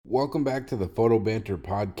Welcome back to the Photo Banter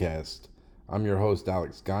podcast. I'm your host,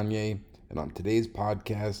 Alex Gagne, and on today's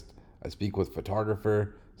podcast, I speak with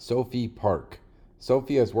photographer Sophie Park.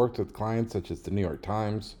 Sophie has worked with clients such as the New York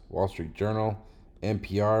Times, Wall Street Journal,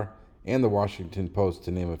 NPR, and the Washington Post,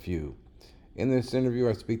 to name a few. In this interview,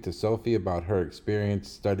 I speak to Sophie about her experience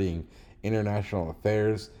studying international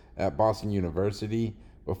affairs at Boston University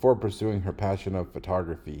before pursuing her passion of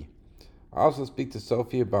photography. I also speak to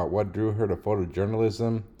Sophie about what drew her to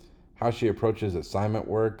photojournalism, how she approaches assignment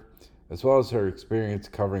work, as well as her experience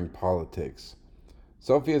covering politics.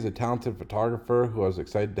 Sophie is a talented photographer who I was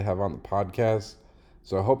excited to have on the podcast,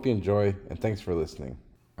 so I hope you enjoy, and thanks for listening.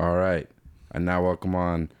 All right, and now welcome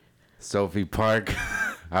on Sophie Park.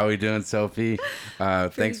 How are we doing, Sophie?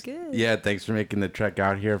 Thanks. Good. Yeah, thanks for making the trek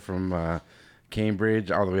out here from Cambridge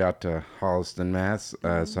all the way out to Holliston, Mass.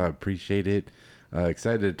 So I appreciate it.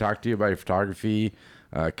 Excited to talk to you about your photography,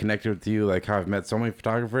 connected with you like how I've met so many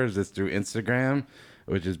photographers just through Instagram,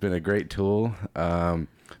 which has been a great tool. But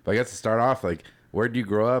I guess to start off, like, where did you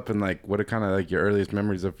grow up and like what are kind of like your earliest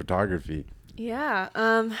memories of photography? Yeah.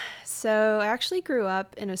 So I actually grew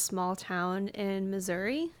up in a small town in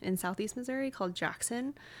Missouri, in southeast Missouri, called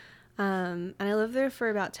Jackson. And I lived there for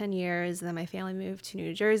about 10 years. And then my family moved to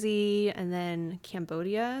New Jersey and then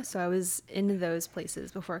Cambodia. So I was in those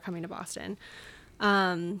places before coming to Boston.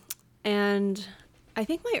 And I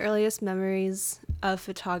think my earliest memories of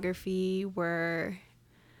photography were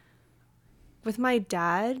with my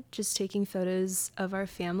dad, just taking photos of our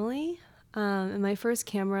family. And my first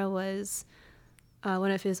camera was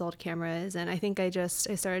one of his old cameras. And I think I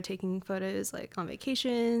started taking photos like on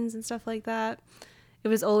vacations and stuff like that. It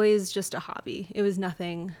was always just a hobby. It was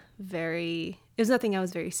nothing I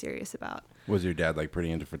was very serious about. Was your dad like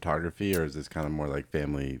pretty into photography, or is this kind of more like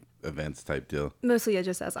family events type deal? Mostly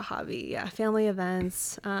just as a hobby, yeah. Family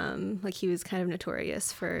events. Like he was kind of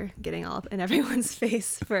notorious for getting all up in everyone's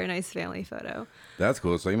face for a nice family photo. That's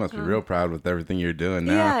cool. So you must be real proud with everything you're doing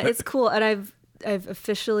now. Yeah, it's cool. And I've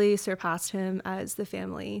officially surpassed him as the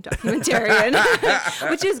family documentarian,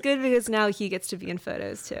 which is good because now he gets to be in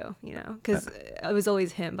photos too, because it was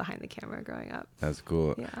always him behind the camera growing up. That's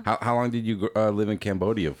cool. Yeah. How long did you live in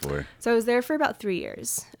Cambodia for? So I was there for about 3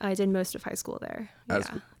 years. I did most of high school there.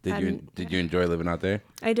 Did you enjoy living out there?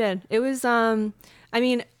 I did. It was, don't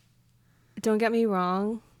get me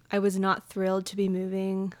wrong. I was not thrilled to be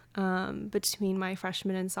moving between my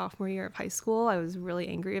freshman and sophomore year of high school. I was really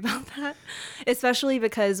angry about that, especially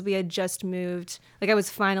because we had just moved. Like I was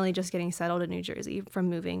finally just getting settled in New Jersey from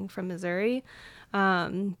moving from Missouri.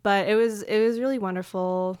 But it was really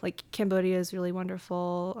wonderful. Like Cambodia is really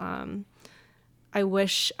wonderful. I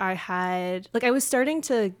wish I was starting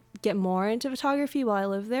to get more into photography while I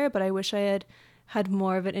lived there, but I wish I had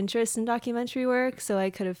more of an interest in documentary work so I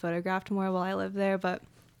could have photographed more while I lived there. But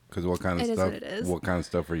because what kind of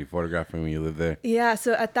stuff were you photographing when you lived there? Yeah,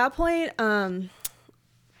 so at that point, one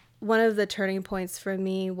of the turning points for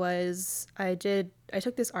me was I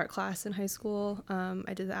took this art class in high school.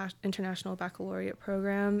 I did the International Baccalaureate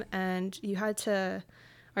program, and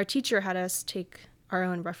our teacher had us take our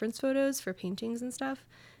own reference photos for paintings and stuff.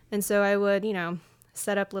 And so I would,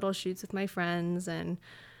 set up little shoots with my friends and,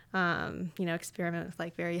 experiment with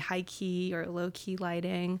like very high key or low key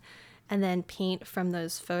lighting, and then paint from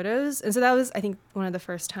those photos. And so that was, I think, one of the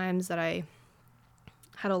first times that I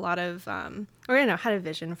had a lot of, had a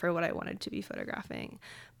vision for what I wanted to be photographing.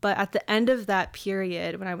 But at the end of that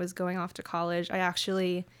period, when I was going off to college, I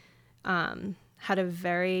actually had a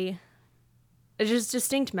very just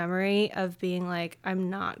distinct memory of being like, I'm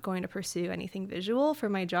not going to pursue anything visual for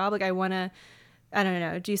my job. Like I want to,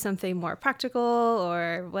 do something more practical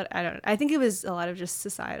or what, I think it was a lot of just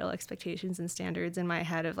societal expectations and standards in my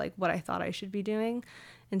head of like what I thought I should be doing.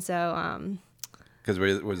 And so, because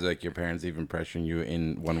was like your parents even pressuring you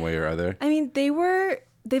in one way or other? I mean,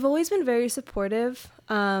 they've always been very supportive.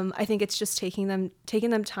 I think it's just taking them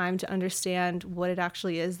time to understand what it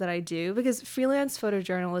actually is that I do, because freelance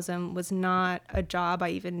photojournalism was not a job I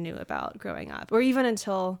even knew about growing up, or even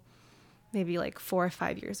until maybe like 4 or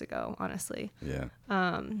 5 years ago, honestly. Yeah.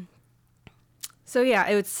 So yeah,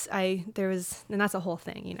 and that's a whole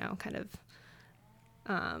thing, kind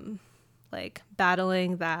of, like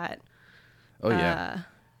battling that,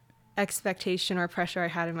 expectation or pressure I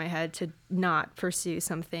had in my head to not pursue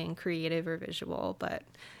something creative or visual, but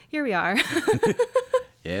here we are.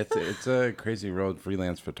 Yeah, it's a crazy road,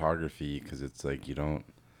 freelance photography, because it's like you don't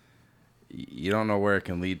know where it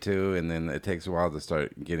can lead to, and then it takes a while to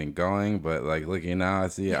start getting going. But like looking now, I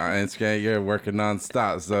see on Instagram you're working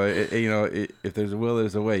nonstop. So if there's a will,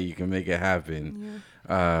 there's a way. You can make it happen.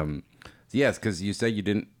 Yeah. Yes, because you said you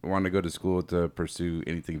didn't want to go to school to pursue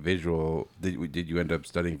anything visual. Did you end up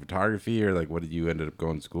studying photography, or like what did you end up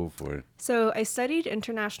going to school for? So I studied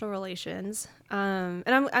international relations, and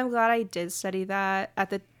I'm glad I did study that at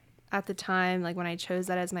the time. Like when I chose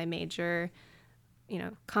that as my major, you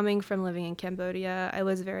know, coming from living in Cambodia, I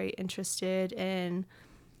was very interested in,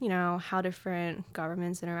 you know, how different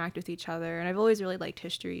governments interact with each other, and I've always really liked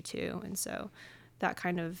history too, and so that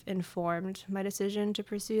kind of informed my decision to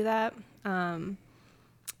pursue that. Um,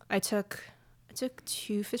 I took I took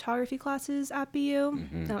two photography classes at BU.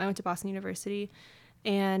 Mm-hmm. I went to Boston University,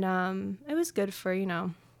 and it was good for, you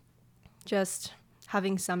know, just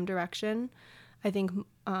having some direction. I think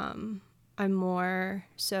I'm more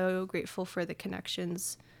so grateful for the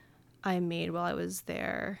connections I made while I was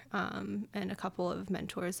there, and a couple of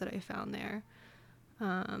mentors that I found there.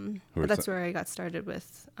 But that's where I got started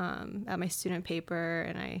with at my student paper,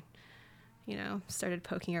 and I, you know, started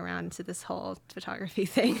poking around into this whole photography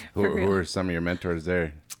thing. Who are some of your mentors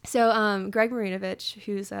there? So Greg Marinovich,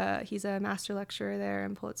 he's a master lecturer there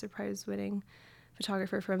and Pulitzer Prize winning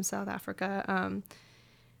photographer from South Africa. I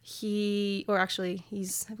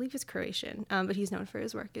believe he's Croatian, but he's known for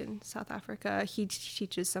his work in South Africa. He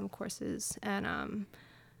teaches some courses, and I'm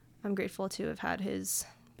grateful to have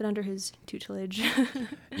been under his tutelage.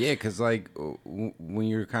 Yeah, because like when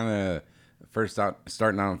you're kind of first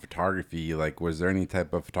starting out in photography, like was there any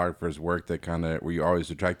type of photographer's work that kind of were you always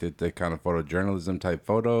attracted to kind of photojournalism type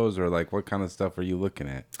photos, or like what kind of stuff are you looking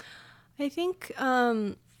at? I think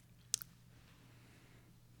I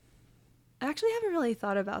actually haven't really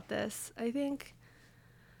thought about this. I think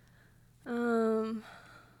um,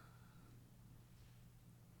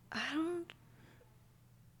 I don't.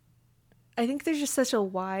 I think there's such a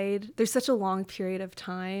long period of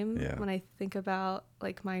time Yeah. when I think about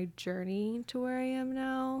like my journey to where I am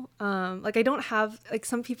now. Like I don't have, like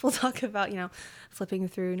some people talk about, you know, flipping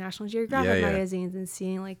through National Geographic magazines and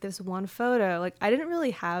seeing like this one photo. Like I didn't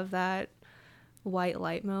really have that white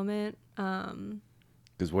light moment.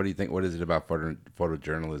 Because what do you think? What is it about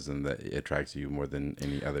photojournalism that attracts you more than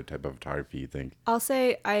any other type of photography? You think? I'll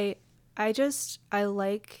say I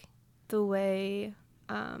like the way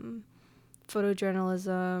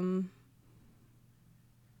photojournalism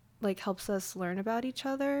like helps us learn about each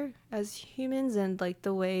other as humans, and like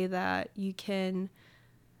the way that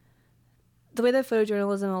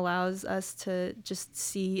photojournalism allows us to just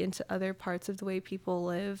see into other parts of the way people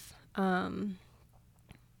live, and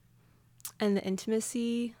the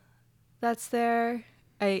intimacy that's there.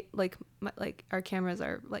 I like like our cameras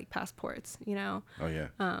are like passports, you know. Oh yeah.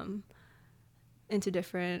 Into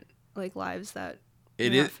different like lives that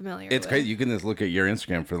It you're is. not familiar It's with. crazy. You can just look at your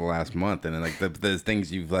Instagram for the last month, and then like the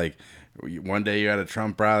things you've like. One day you're at a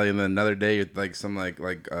Trump rally, and then another day you're like some like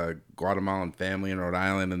Guatemalan family in Rhode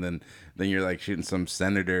Island, and then you're like shooting some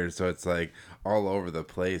senator. So it's like all over the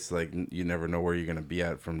place. Like you never know where you're gonna be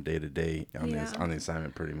at from day to day on Yeah. this on the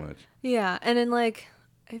assignment, pretty much. Yeah, and then like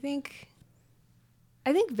I think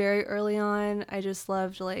very early on I just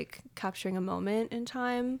loved like capturing a moment in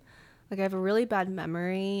time. Like I have a really bad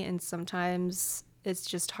memory, and sometimes it's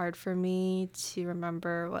just hard for me to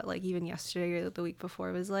remember what like even yesterday or the week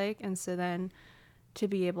before was like. And so then to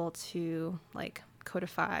be able to like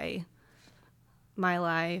codify my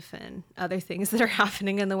life and other things that are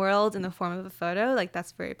happening in the world in the form of a photo, like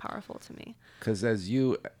that's very powerful to me. Because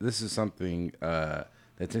this is something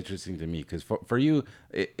that's interesting to me. Because for you,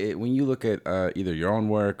 when you look at either your own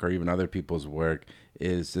work or even other people's work,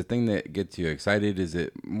 is the thing that gets you excited? Is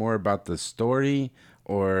it more about the story,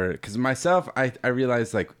 or because myself, I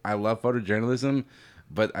realize like I love photojournalism,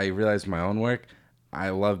 but I realize my own work. I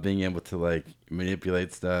love being able to like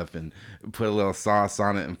manipulate stuff and put a little sauce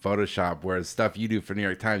on it in Photoshop. Whereas stuff you do for New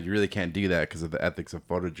York Times, you really can't do that because of the ethics of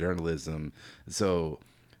photojournalism. So,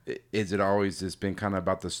 is it always just been kind of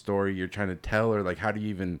about the story you're trying to tell, or like how do you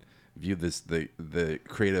even view this the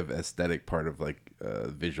creative aesthetic part of like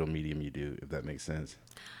visual medium you do, if that makes sense?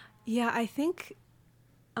 Yeah, I think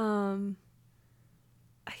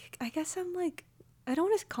I guess I'm like I don't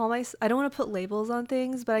want to I don't want to put labels on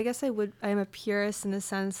things, but I guess I'm a purist in the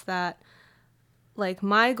sense that like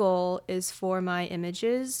my goal is for my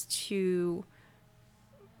images to,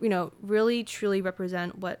 you know, really truly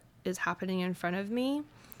represent what is happening in front of me.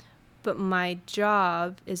 But my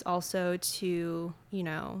job is also to, you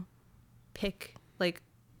know, pick like,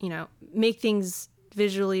 you know, make things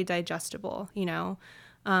visually digestible, you know.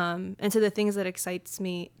 And so the things that excite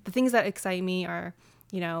me are,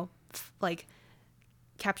 you know, like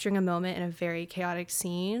capturing a moment in a very chaotic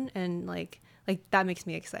scene, and like like that makes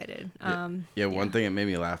me excited. One thing that made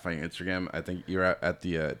me laugh on your Instagram, I think you're at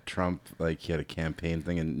the Trump, like he had a campaign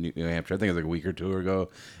thing in New Hampshire. I think it was like a week or two ago,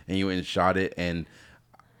 and you went and shot it. And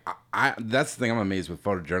I that's the thing I'm amazed with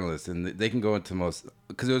photojournalists, and they can go into most,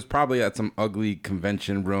 because it was probably at some ugly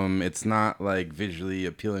convention room. It's not like visually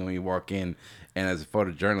appealing when you walk in, and as a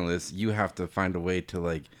photojournalist, you have to find a way to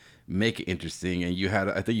like make it interesting. And you had,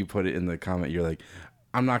 I think you put it in the comment, you're like,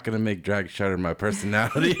 I'm not gonna make drag shutter my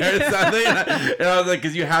personality or something. And I was like,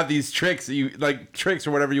 because you have these tricks, you like tricks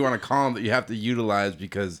or whatever you want to call them, that you have to utilize,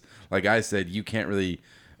 because, like I said, you can't really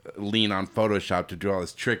lean on Photoshop to do all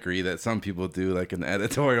this trickery that some people do, like in the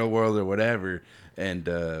editorial world or whatever. And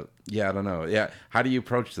yeah, I don't know. Yeah, how do you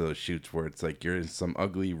approach those shoots where it's like you're in some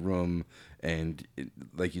ugly room and,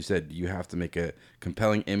 like you said, you have to make a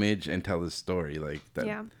compelling image and tell this story like that?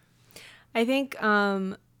 Yeah, I think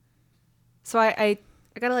so.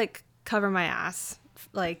 I gotta like cover my ass,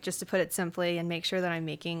 like, just to put it simply, and make sure that I'm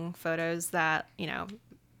making photos that, you know,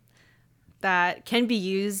 that can be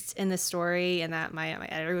used in the story and that my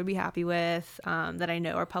editor would be happy with, that I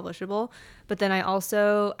know are publishable. But then I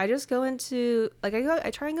just go into, like,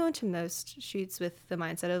 I try and go into most shoots with the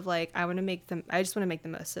mindset of like, I just want to make the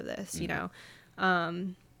most of this, you know,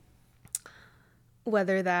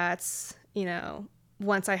 whether that's, you know,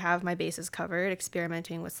 once I have my bases covered,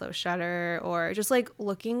 experimenting with slow shutter, or just like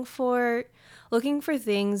looking for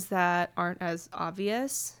things that aren't as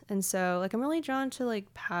obvious. And so like I'm really drawn to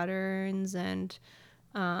like patterns and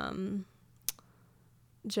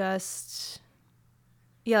just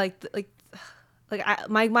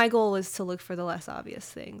my goal is to look for the less obvious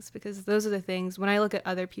things, because those are the things, when I look at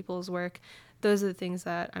other people's work, those are the things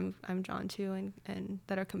that I'm drawn to and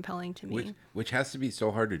that are compelling to me. Which has to be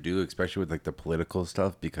so hard to do, especially with like the political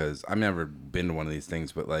stuff, because I've never been to one of these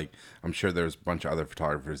things, but like I'm sure there's a bunch of other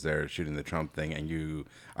photographers there shooting the Trump thing, and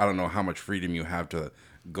I don't know how much freedom you have to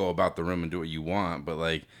go about the room and do what you want, but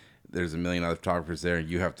like there's a million other photographers there and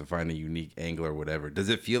you have to find a unique angle or whatever. Does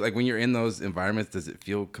it feel like, when you're in those environments, does it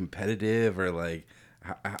feel competitive, or like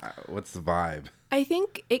what's the vibe? I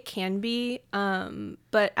think it can be,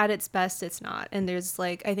 but at its best, it's not. And there's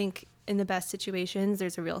like, I think in the best situations,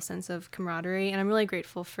 there's a real sense of camaraderie. And I'm really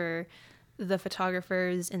grateful for the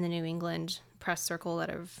photographers in the New England press circle that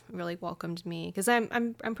have really welcomed me, because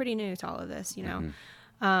I'm pretty new to all of this, you know.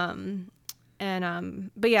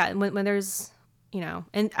 But yeah, when there's, you know,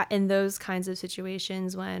 in those kinds of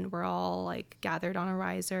situations when we're all like gathered on a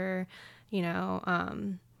riser, you know,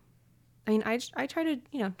 I mean, I try to,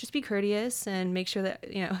 you know, just be courteous and make sure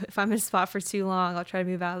that, you know, if I'm in a spot for too long, I'll try to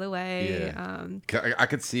move out of the way. Yeah. I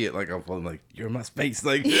could see it, like, I'm like, you're in my space.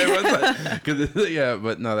 Like, yeah,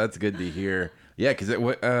 but no, that's good to hear. Yeah, because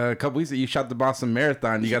a couple weeks ago, you shot the Boston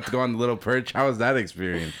Marathon. You got to go on the little perch. How was that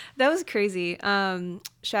experience? That was crazy.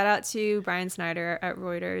 Shout out to Brian Snyder at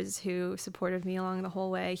Reuters, who supported me along the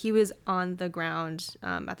whole way. He was on the ground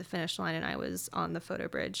at the finish line, and I was on the photo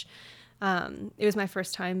bridge. It was my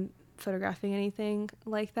first time photographing anything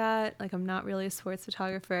like that. Like, I'm not really a sports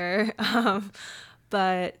photographer,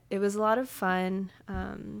 but it was a lot of fun.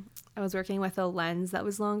 I was working with a lens that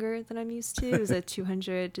was longer than I'm used to. It was a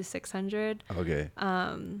 200 to 600. Okay.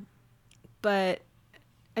 But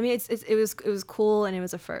I mean, it was cool, and it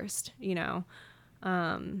was a first, you know.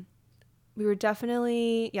 We were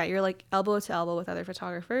definitely, yeah, you're like elbow to elbow with other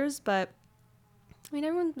photographers, but I mean,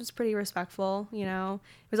 everyone was pretty respectful, you know.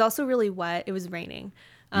 It was also really wet. It was raining.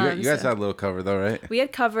 You guys had a little cover though, right? We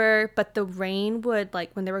had cover, but the rain would,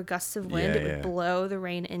 like, when there were gusts of wind, it would Yeah. blow the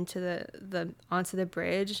rain into the onto the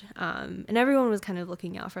bridge. And everyone was kind of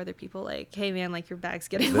looking out for other people, like, hey man, like, your bag's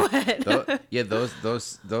getting wet.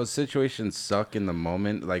 Those situations suck in the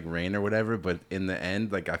moment, like rain or whatever, but in the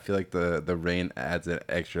end, like, I feel like the rain adds an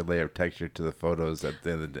extra layer of texture to the photos at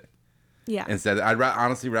the end of the day. Yeah. Instead, I'd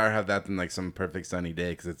honestly rather have that than like some perfect sunny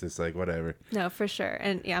day, because it's just like whatever. No, for sure.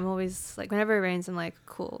 And yeah, I'm always like, whenever it rains, I'm like,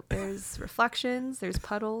 cool. There's reflections. There's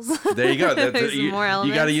puddles. There you go. There's more elements.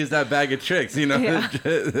 You got to use that bag of tricks, you know. Yeah.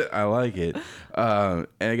 I like it. And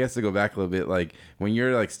I guess to go back a little bit, like when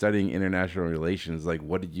you're like studying international relations, like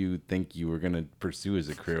what did you think you were gonna pursue as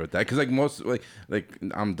a career with that? Because like most, like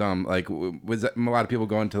I'm dumb. Like was that, a lot of people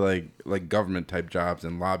go into like government type jobs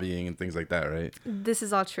and lobbying and things like that, right? This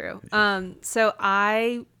is all true. So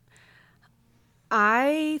I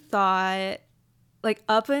thought, like,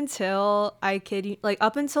 up until my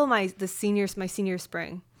senior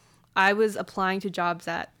spring, I was applying to jobs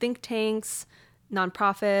at think tanks,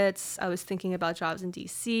 nonprofits. I was thinking about jobs in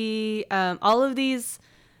DC. All of these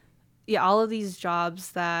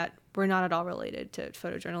jobs that were not at all related to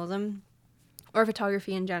photojournalism or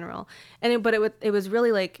photography in general. But it was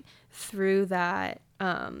really like through that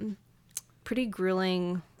pretty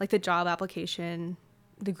grueling, like the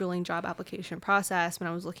grueling job application process when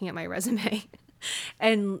I was looking at my resume.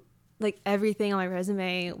 And like everything on my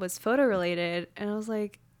resume was photo related. And I was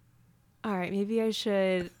like, all right, maybe I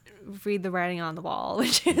should read the writing on the wall,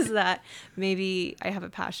 which is that maybe I have a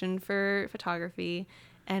passion for photography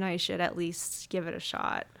and I should at least give it a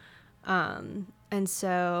shot. And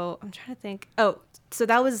so I'm trying to think. Oh, so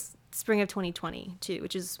that was spring of 2020 too,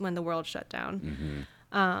 which is when the world shut down.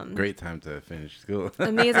 Great time to finish school.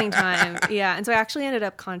 Amazing time. Yeah. And so I actually ended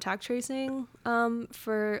up contact tracing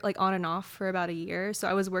for like on and off for about a year. So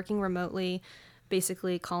I was working remotely,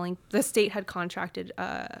 basically calling. The state had contracted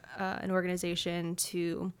an organization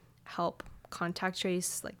to help contact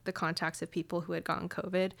trace like the contacts of people who had gotten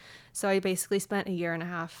COVID. So I basically spent a year and a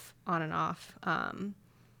half on and off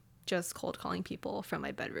just cold calling people from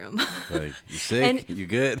my bedroom. Like, you sick? You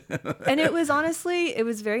good? And it was honestly, it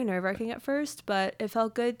was very nerve-wracking at first, but it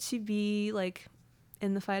felt good to be like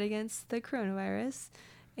in the fight against the coronavirus.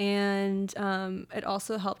 And it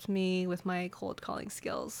also helped me with my cold calling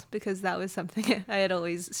skills because that was something I had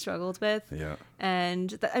always struggled with. Yeah.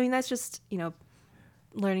 And I mean, that's just,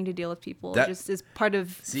 learning to deal with people That just is part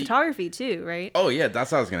of photography too, right? Oh yeah,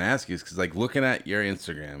 that's what I was gonna ask you. Because like looking at your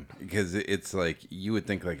Instagram, because it's like you would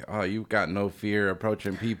think like, oh, you've got no fear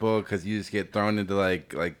approaching people because you just get thrown into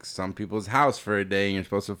like some people's house for a day and you're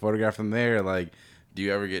supposed to photograph them there. Like, do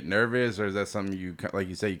you ever get nervous, or is that something you like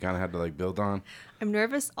you say you kind of had to like build on? I'm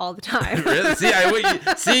nervous all the time. Really?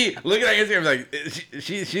 See, look at Instagram. Like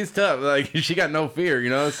she's tough. Like she got no fear,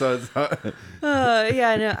 So it's.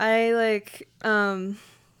 Yeah, no,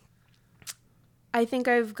 I think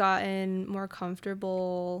I've gotten more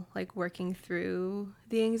comfortable like working through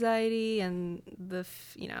the anxiety and the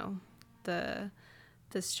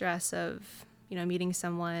stress of meeting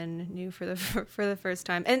someone new for the first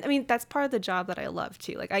time. And I mean, that's part of the job that I love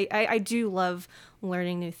too. Like I do love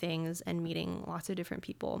learning new things and meeting lots of different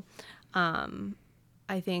people.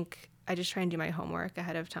 I think I just try and do my homework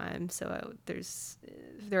ahead of time, so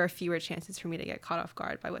there are fewer chances for me to get caught off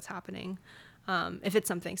guard by what's happening. If it's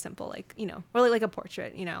something simple like or like a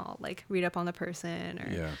portrait, I'll like read up on the person or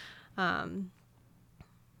Yeah.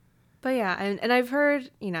 But yeah, and I've heard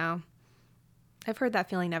that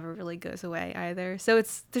feeling never really goes away either. So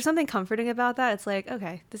there's something comforting about that. It's like,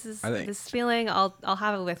 okay, this feeling, I'll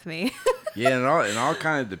have it with me. Yeah, and all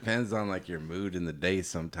kind of depends on like your mood in the day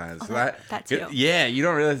sometimes. Oh, that too. Yeah, you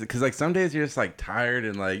don't realize it because like some days you're just like tired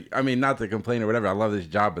and like, I mean, not to complain or whatever. I love this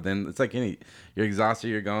job, but then it's like you're exhausted,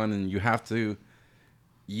 you're going, and you have to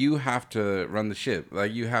run the ship.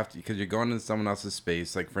 Like you have to, because you're going into someone else's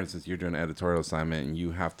space. Like for instance, you're doing an editorial assignment and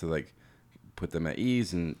you have to like put them at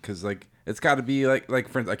ease, and because like it's got to be like for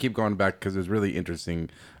instance, I keep going back because there's really interesting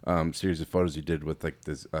series of photos you did with like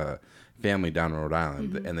this family down in Rhode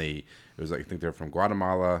Island, and it was like I think they're from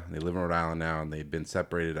Guatemala. They live in Rhode Island now, and they've been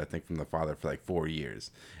separated I think from the father for like 4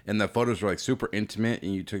 years. And the photos were like super intimate,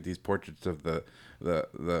 and you took these portraits of the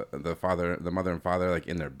father, the mother and father like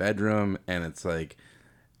in their bedroom, and it's like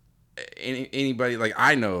anybody like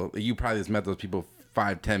I know you probably just met those people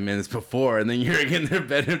 5-10 minutes before, and then you're in their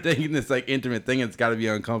bedroom taking this like intimate thing. It's got to be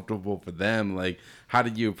uncomfortable for them. Like, how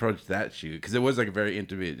did you approach that shoot? Because it was like a very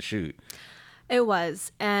intimate shoot. It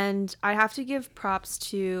was, and I have to give props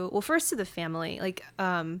first to the family. Like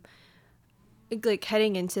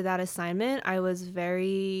heading into that assignment, I was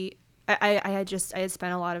very, I had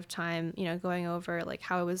spent a lot of time, going over like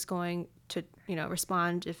how I was going to,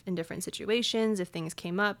 respond in different situations if things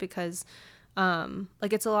came up, because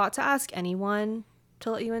like it's a lot to ask anyone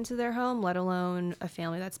to let you into their home, let alone a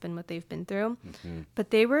family that's been what they've been through.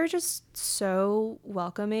 But they were just so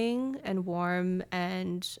welcoming and warm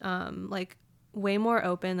and like way more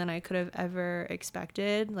open than I could have ever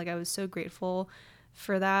expected. Like I was so grateful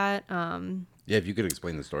for that. Yeah, if you could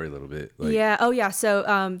explain the story a little bit. Like... Yeah. Oh yeah.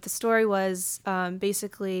 So the story was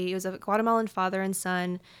basically it was a Guatemalan father and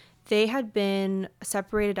son. They had been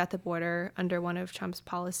separated at the border under one of Trump's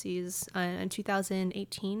policies in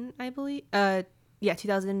 2018, I believe.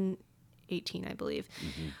 2018, I believe.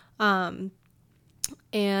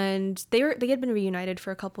 And they had been reunited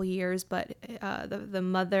for a couple years, but the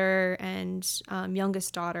mother and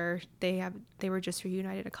youngest daughter, they were just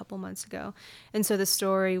reunited a couple months ago. And so the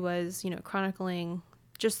story was, chronicling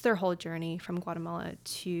just their whole journey from Guatemala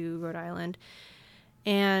to Rhode Island.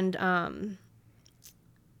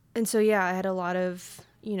 And so, yeah, I had a lot of,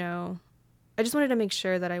 I just wanted to make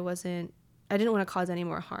sure that I didn't want to cause any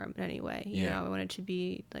more harm in any way. You know, I wanted to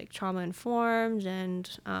be like trauma informed and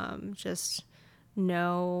just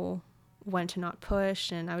know when to not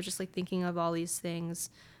push. And I was just like thinking of all these things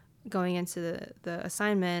going into the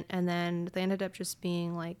assignment. And then they ended up just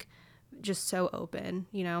being like just so open,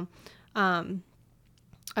 you know.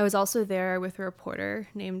 I was also there with a reporter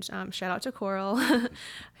named, shout out to Coral,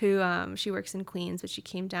 who, she works in Queens, but she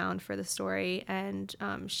came down for the story, and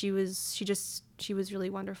she was really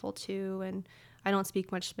wonderful too. And I don't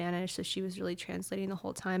speak much Spanish, so she was really translating the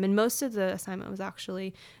whole time. And most of the assignment was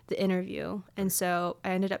actually the interview. And so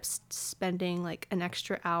I ended up spending like an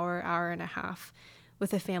extra hour and a half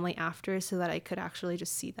with a family after, so that I could actually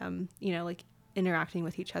just see them, you know, like interacting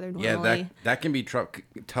with each other normally. Yeah, that can be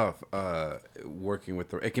tough. Working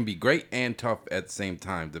with it can be great and tough at the same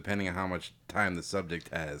time, depending on how much time the subject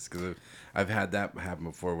has. Because I've had that happen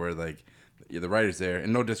before, where like the writer's there,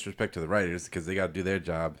 and no disrespect to the writers, because they got to do their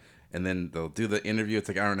job, and then they'll do the interview. It's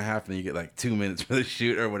like an hour and a half, and then you get like 2 minutes for the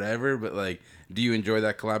shoot or whatever. But like, do you enjoy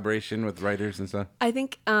that collaboration with writers and stuff? I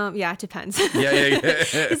think, yeah, it depends. Yeah.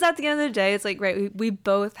 Because at the end of the day, it's like, right, we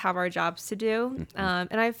both have our jobs to do.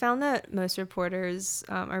 And I've found that most reporters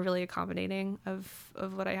are really accommodating of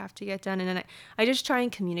what I have to get done. And then I just try and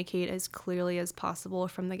communicate as clearly as possible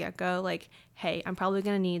from the get-go. Like, hey, I'm probably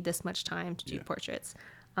going to need this much time to do portraits.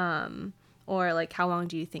 Or like, how long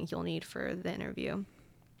do you think you'll need for the interview?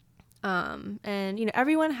 And you know,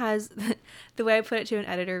 everyone has, the way I put it to an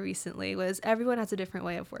editor recently was, everyone has a different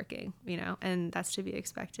way of working, you know, and that's to be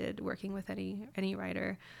expected working with any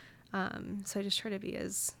writer. So I just try to be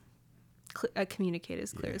as communicate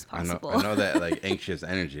as clear as possible. I know that like anxious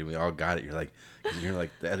energy. We all got it. You're like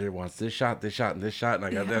the editor wants this shot, and this shot, and I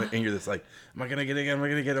got that, and you're just like, am I gonna get it again? Am I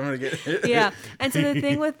gonna get it? I'm gonna get it. Yeah. And so the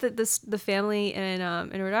thing with the family in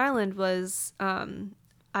Rhode Island was,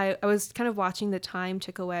 I was kind of watching the time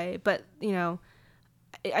tick away, but, you know,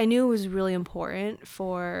 I knew it was really important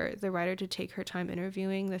for the writer to take her time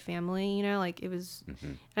interviewing the family, you know, like it was,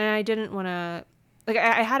 and I didn't want to, like,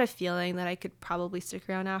 I had a feeling that I could probably stick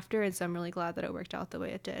around after, and so I'm really glad that it worked out the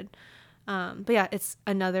way it did. But yeah, it's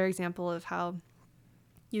another example of how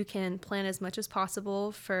you can plan as much as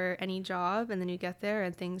possible for any job, and then you get there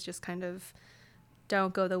and things just kind of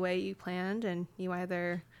don't go the way you planned, and you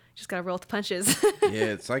either just gotta roll with the punches. Yeah,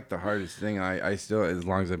 it's like the hardest thing. I still, as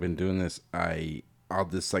long as I've been doing this, I'll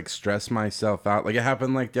just like stress myself out. Like it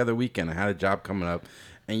happened like the other weekend. I had a job coming up,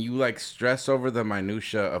 and you like stress over the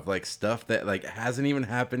minutia of like stuff that like hasn't even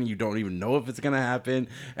happened. You don't even know if it's gonna happen,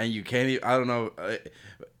 and you can't even, I don't know.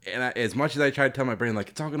 And as much as I try to tell my brain like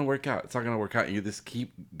it's all gonna work out, and you just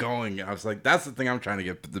keep going. I was like, that's the thing I'm trying to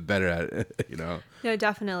get better at, you know. No,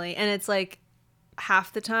 definitely. And it's like,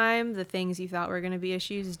 half the time the things you thought were going to be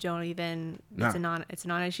issues don't even, it's a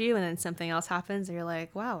non-issue, and then something else happens and you're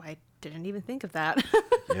like, wow, I didn't even think of that.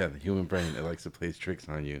 Yeah, the human brain, it likes to play tricks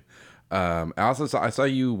on you. I saw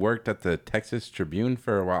you worked at the Texas Tribune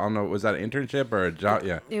for a while. I don't know, was that an internship or a job?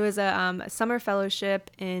 Yeah, it was a summer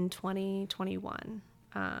fellowship in 2021.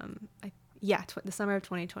 The summer of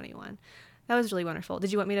 2021. That was really wonderful.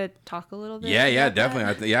 Did you want me to talk a little bit? Yeah,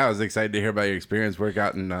 definitely. I was excited to hear about your experience work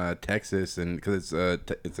out in Texas, and because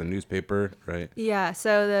it's a newspaper, right? Yeah.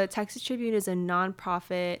 So the Texas Tribune is a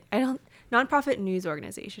nonprofit news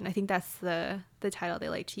organization. I think that's the title they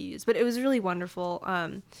like to use. But it was really wonderful.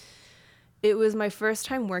 It was my first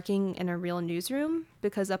time working in a real newsroom,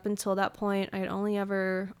 because up until that point, I had only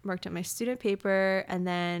ever worked at my student paper, and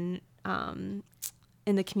then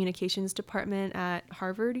in the communications department at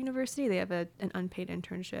Harvard University. They have an unpaid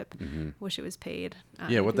internship. Wish it was paid.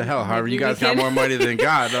 Yeah, what the hell, Harvard? You guys got more money than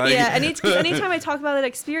God. Like. Yeah, anytime I talk about that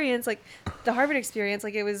experience, like the Harvard experience,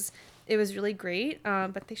 like it was really great,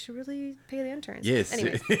 but they should really pay the interns. Yes.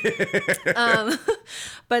 Anyways.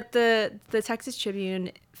 But the Texas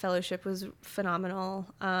Tribune fellowship was phenomenal.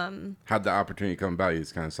 How'd the opportunity come about? You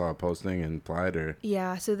just kind of saw a posting and applied, or?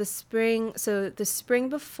 Yeah, so the spring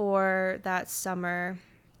before that summer,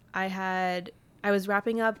 I was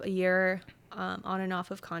wrapping up a year on and off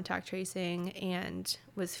of contact tracing, and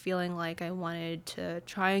was feeling like I wanted to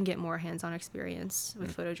try and get more hands-on experience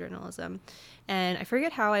with photojournalism. And I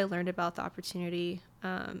forget how I learned about the opportunity,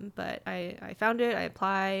 but I found it, I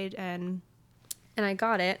applied, and I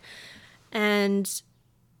got it. And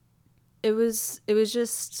it was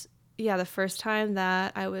just, the first time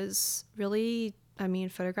that I was really,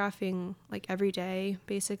 photographing like every day,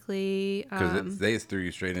 basically. Because they threw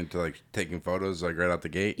you straight into like taking photos like right out the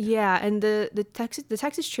gate. Yeah, and the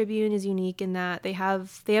Texas Tribune is unique in that they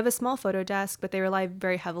have a small photo desk, but they rely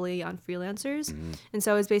very heavily on freelancers, and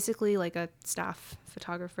so I was basically like a staff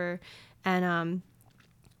photographer. And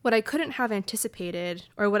what I couldn't have anticipated,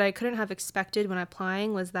 or what I couldn't have expected when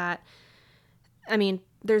applying, was that,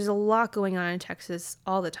 there's a lot going on in Texas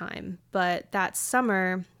all the time, but that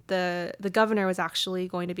summer, the governor was actually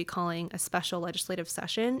going to be calling a special legislative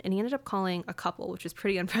session, and he ended up calling a couple, which was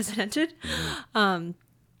pretty unprecedented.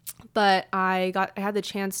 But I had the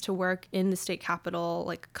chance to work in the state capitol,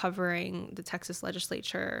 like covering the Texas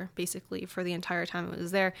legislature basically for the entire time I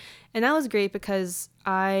was there. And that was great because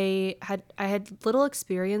I had little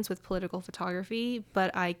experience with political photography,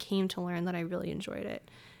 but I came to learn that I really enjoyed it.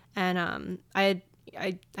 And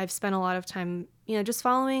I've spent a lot of time, just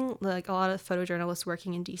following like a lot of photojournalists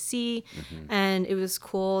working in DC, and it was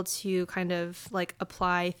cool to kind of like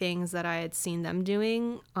apply things that I had seen them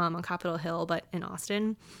doing on Capitol Hill, but in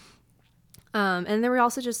Austin. And there were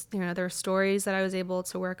also just, there were stories that I was able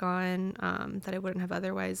to work on that I wouldn't have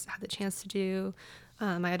otherwise had the chance to do.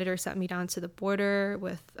 My editor sent me down to the border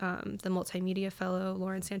with the multimedia fellow,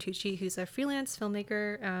 Lauren Santucci, who's a freelance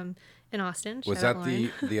filmmaker in Austin. Was that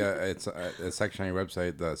it's a section on your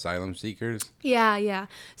website, the asylum seekers? Yeah, yeah.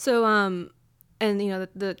 So, and,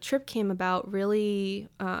 the trip came about really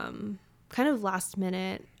kind of last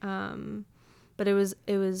minute. But it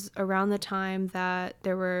was around the time that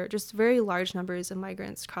there were just very large numbers of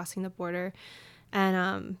migrants crossing the border.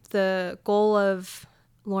 And the goal of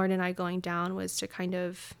Lauren and I going down was to kind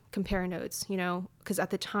of compare notes, because at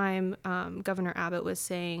the time, Governor Abbott was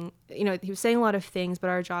saying, he was saying a lot of things, but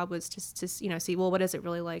our job was just to see, well, what is it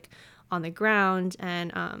really like on the ground?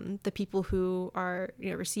 And the people who are,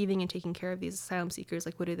 receiving and taking care of these asylum seekers,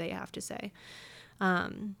 like, what do they have to say?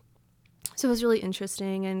 So it was really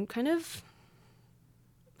interesting and kind of,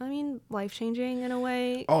 life-changing in a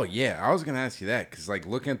way. Oh, yeah. I was going to ask you that because, like,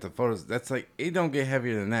 looking at the photos, that's, like, it don't get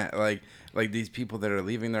heavier than that. Like these people that are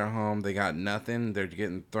leaving their home, they got nothing. They're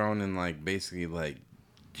getting thrown in, like, basically, like,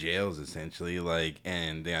 jails, essentially, like,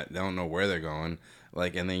 and they don't know where they're going.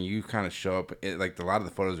 Like, and then you kind of show up, a lot of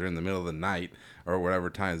the photos are in the middle of the night or whatever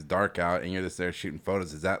time it's dark out, and you're just there shooting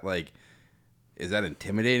photos. Is that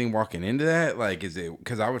intimidating walking into that? Like, is it,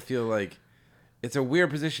 because I would feel like, it's a weird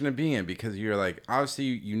position to be in because you're like, obviously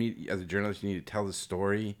you need, as a journalist, you need to tell the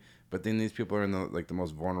story, but then these people are in the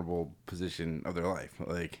most vulnerable position of their life,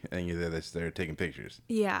 like, and you're there taking pictures.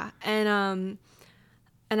 Yeah, and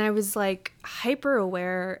I was like hyper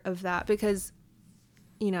aware of that because,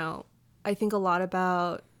 I think a lot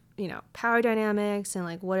about, power dynamics and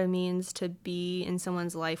like what it means to be in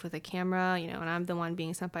someone's life with a camera, and I'm the one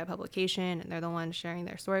being sent by a publication and they're the one sharing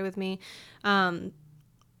their story with me.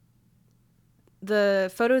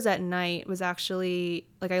 The photos at night was actually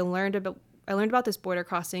like I learned about this border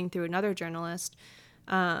crossing through another journalist.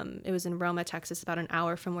 It was in Roma, Texas, about an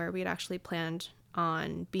hour from where we had actually planned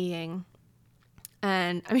on being.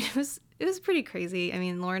 And it was pretty crazy.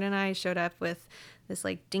 Lauren and I showed up with this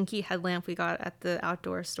like dinky headlamp we got at the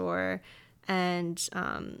outdoor store, and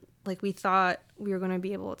like we thought we were going to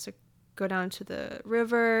be able to go down to the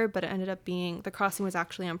river, but it ended up being the crossing was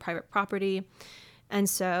actually on private property. And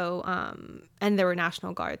so, and there were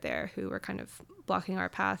National Guard there who were kind of blocking our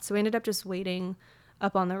path. So we ended up just waiting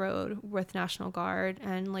up on the road with National Guard.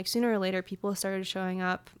 And like sooner or later, people started showing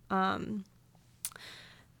up. And,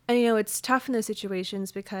 it's tough in those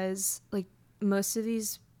situations because like most of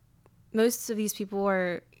these people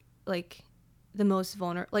are like the most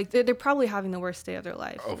vulnerable. Like they're probably having the worst day of their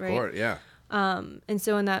life. Of right? course, yeah. And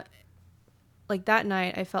so in that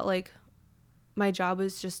night, I felt like my job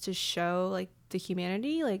was just to show like the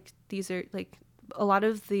humanity. Like these are like a lot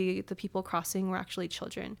of the people crossing were actually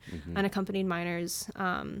children, unaccompanied minors,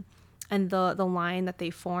 and the line that they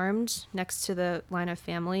formed next to the line of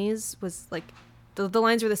families was like the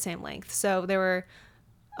lines were the same length, so there were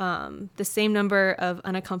the same number of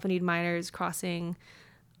unaccompanied minors crossing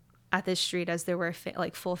at this street as there were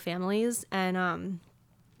like full families. And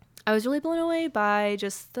I was really blown away by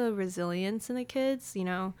just the resilience in the kids.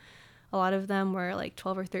 A lot of them were like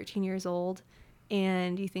 12 or 13 years old.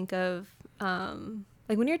 And you think of,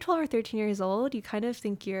 like when you're 12 or 13 years old, you kind of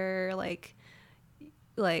think you're like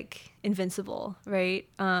invincible, right?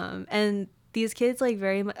 And these kids like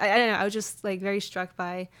very much, I don't know, I was just like very struck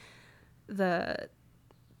by the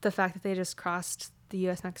fact that they just crossed the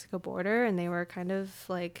U.S.-Mexico border and they were kind of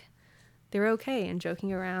like, they were okay and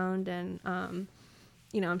joking around. And,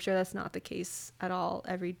 I'm sure that's not the case at all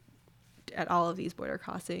at all of these border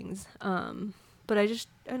crossings. But I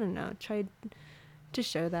don't know, tried to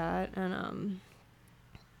show that. And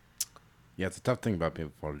yeah, it's a tough thing about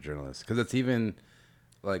being a photojournalist because it's even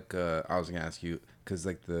like I was gonna ask you because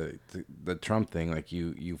like the Trump thing, like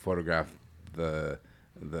you photographed the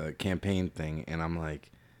campaign thing, and I'm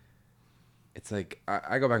like, it's like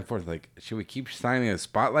I go back and forth, like, should we keep shining a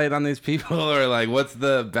spotlight on these people or like what's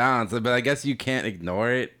the balance? But I guess you can't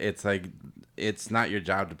ignore it. It's like, it's not your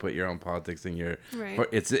job to put your own politics in your right.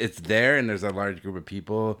 It's there, and there's a large group of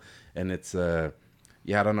people, and it's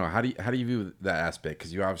yeah, I don't know, how do you view that aspect?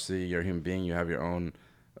 Because you obviously, you're a human being, you have your own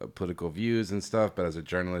political views and stuff, but as a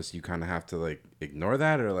journalist, you kind of have to like ignore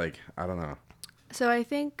that, or like I don't know. So I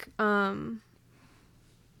think, and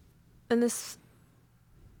this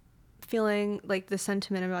feeling like the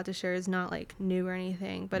sentiment I'm about to share is not like new or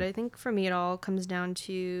anything, but I think for me it all comes down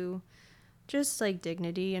to just like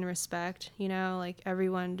dignity and respect, you know, like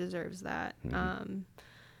everyone deserves that, no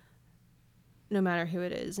matter who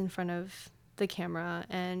it is in front of the camera.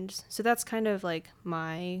 And so that's kind of like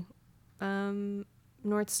my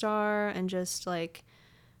North Star, and just like,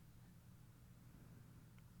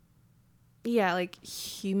 yeah, like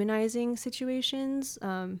humanizing situations,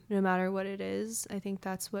 no matter what it is. I think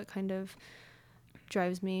that's what kind of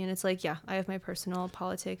drives me. And it's like, yeah, I have my personal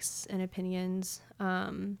politics and opinions.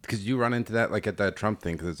 Because you run into that like at that Trump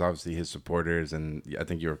thing, because it's obviously his supporters, and I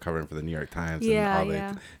think you were covering for the New York Times. Yeah, and all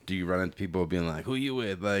yeah. Do you run into people being like, "Who you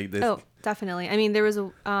with?" Like this? Oh, definitely. I mean, there was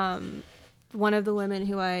a one of the women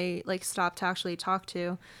who I like stopped to actually talk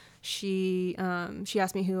to. She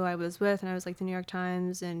asked me who I was with, and I was like, the New York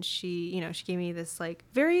Times. And she, you know, she gave me this like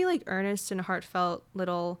very like earnest and heartfelt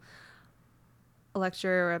little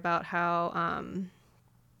lecture about how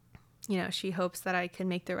you know, she hopes that I can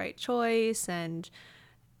make the right choice and,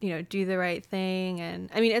 you know, do the right thing. And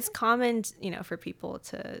I mean, it's common, you know, for people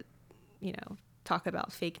to, you know, talk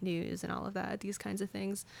about fake news and all of that, these kinds of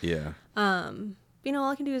things. Yeah. You know, all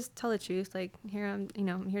I can do is tell the truth. Like, here I'm, you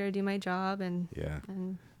know, I'm here to do my job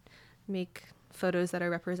and make photos that are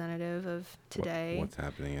representative of today. What's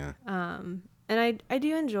happening? Yeah. And I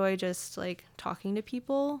do enjoy just like talking to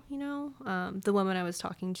people, you know. The woman I was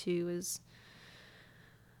talking to was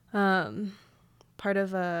part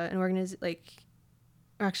of an organization, like,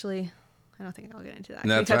 actually, I don't think I'll get into that.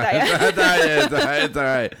 That's right. It's all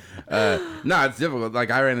right. No, it's difficult.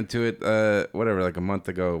 Like I ran into it, whatever, like a month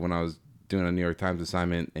ago when I was doing a New York Times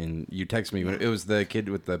assignment, and you text me when it was the kid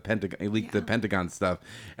with the Pentagon. He leaked the Pentagon stuff,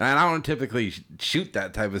 and I don't typically shoot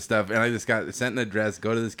that type of stuff. And I just got sent an address,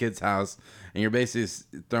 go to this kid's house, and you're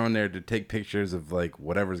basically thrown there to take pictures of like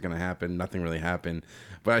whatever's gonna happen. Nothing really happened,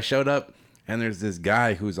 but I showed up. And there's this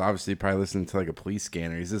guy who's obviously probably listening to like a police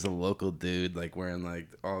scanner. He's just a local dude, like wearing like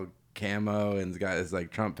all camo, and he's got his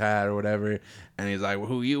like Trump hat or whatever. And he's like, well,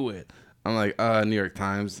 "Who you with?" I'm like, New York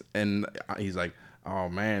Times." And he's like, "Oh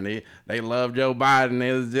man, they love Joe Biden.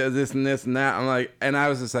 They was this and this and that." I'm like, and I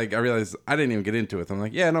was just like, I realized I didn't even get into it. I'm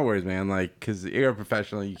like, yeah, no worries, man. Like, cause you're a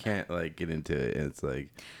professional, you can't like get into it. And it's like,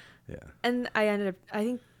 yeah. And I ended up, I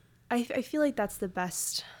think, I feel like that's the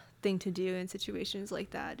best thing to do in situations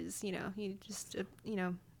like that is, you know, you just, you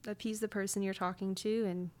know, appease the person you're talking to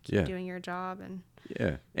and keep doing your job. And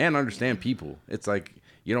understand people. It's like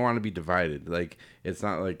you don't want to be divided. Like it's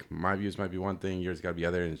not like my views might be one thing, yours got to be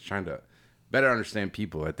other, and it's trying to better understand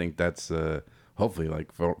people. I think that's hopefully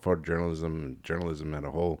like photojournalism and journalism as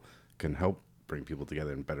a whole can help bring people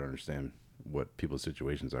together and better understand what people's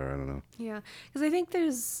situations are. I don't know. Yeah, because I think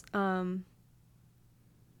there's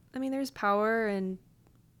there's power in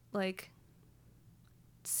like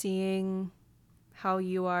seeing how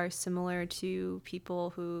you are similar to people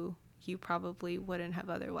who you probably wouldn't have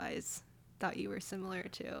otherwise thought you were similar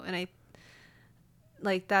to. And I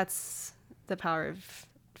like that's the power of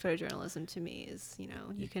photojournalism to me is, you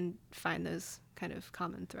know, you can find those kind of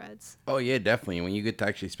common threads. Oh yeah, definitely. When you get to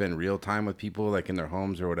actually spend real time with people like in their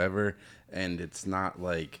homes or whatever, and it's not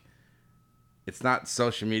like it's not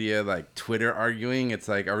social media like Twitter arguing. It's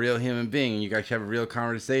like a real human being, and you guys have a real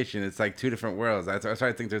conversation. It's like two different worlds. That's why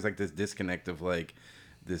I think there's like this disconnect of like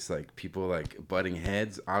this like people like butting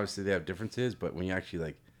heads. Obviously they have differences, but when you actually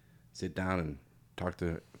like sit down and talk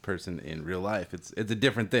to a person in real life, it's a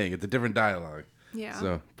different thing. It's a different dialogue. Yeah.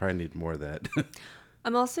 So probably need more of that.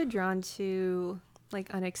 I'm also drawn to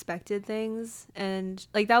like unexpected things, and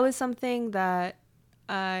like that was something that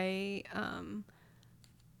I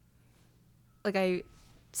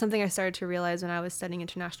something I started to realize when I was studying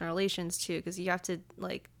international relations too, because you have to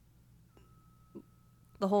like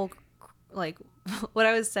the whole like what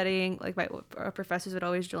I was studying, like our professors would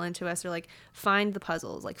always drill into us, or like find the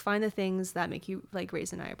puzzles, like find the things that make you like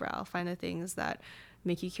raise an eyebrow, find the things that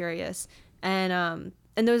make you curious, and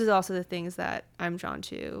those are also the things that I'm drawn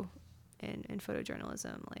to in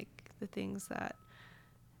photojournalism, like the things that,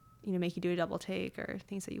 you know, make you do a double take or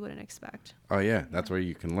things that you wouldn't expect. Oh yeah, that's where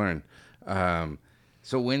you can learn.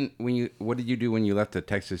 So what did you do when you left the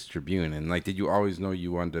Texas Tribune, and like did you always know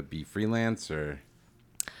you wanted to be freelance or?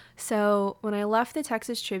 So when I left the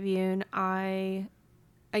Texas Tribune, I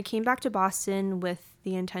came back to Boston with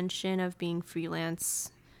the intention of being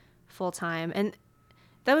freelance full time, and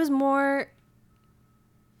that was more.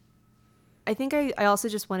 I think I also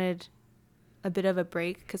just wanted a bit of a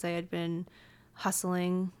break because I had been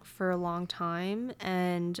hustling for a long time,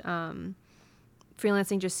 and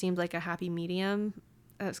freelancing just seemed like a happy medium.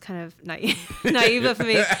 That was kind of naive of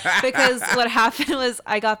me, because what happened was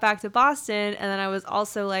I got back to Boston, and then I was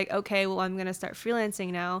also like, okay, well, I'm gonna start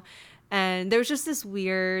freelancing now. And there was just this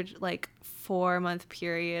weird like 4-month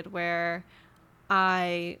period where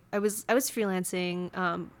I was freelancing.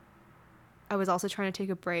 I was also trying to take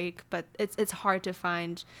a break, but it's hard to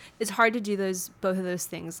find. It's hard to do both of those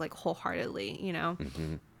things like wholeheartedly, you know.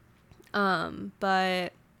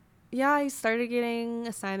 But yeah, I started getting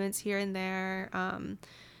assignments here and there.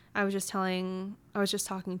 I was just talking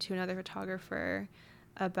to another photographer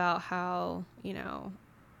about how, you know,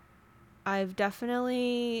 I've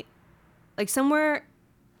definitely like something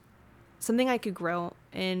I could grow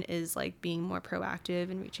in is like being more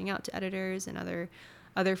proactive and reaching out to editors and other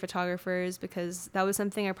photographers, because that was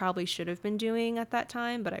something I probably should have been doing at that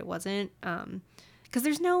time, but I wasn't. Because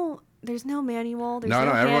there's no manual. There's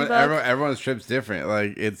no handbook. Everyone's trip's different.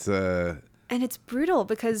 Like it's And it's brutal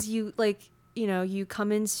because you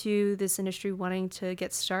come into this industry wanting to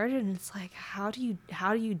get started, and it's like, how do you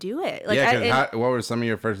do it? Like, yeah. What were some of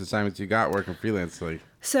your first assignments you got working freelance? Like,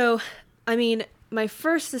 so, I mean, my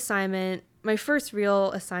first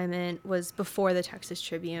real assignment was before the Texas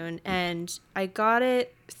Tribune, and I got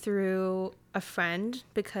it through a friend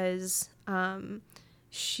because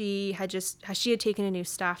she had taken a new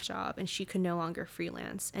staff job and she could no longer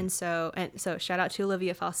freelance. And so shout out to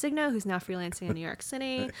Olivia Falsigno, who's now freelancing in New York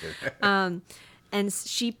City. And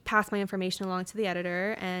she passed my information along to the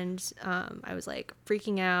editor, and I was like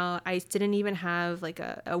freaking out. I didn't even have like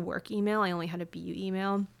a work email. I only had a BU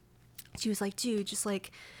email. She was like, dude, just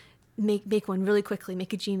like make one really quickly,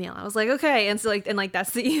 make a Gmail. I was like, okay. And so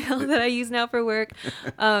that's the email that I use now for work.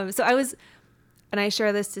 And I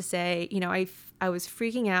share this to say, you know, I was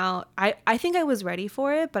freaking out. I think I was ready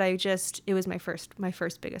for it, but it was my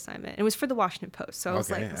first big assignment. It was for the Washington Post. So I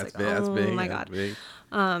was like, oh my God.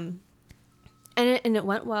 And it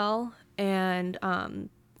went well. And,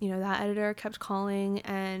 you know, that editor kept calling,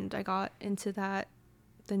 and I got into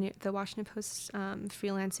the Washington Post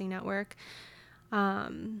freelancing network.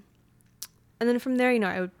 And then from there, you know,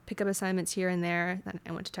 I would pick up assignments here and there. Then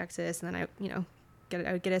I went to Texas, and then I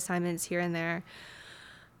would get assignments here and there.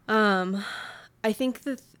 I think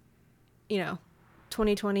that, you know,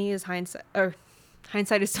 2020 is hindsight, or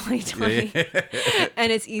hindsight is 2020.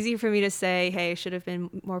 And it's easy for me to say, hey, I should have been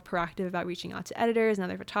more proactive about reaching out to editors and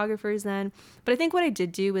other photographers then. But I think what I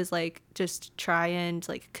did do was like just try and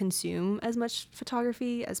like consume as much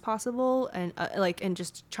photography as possible, and and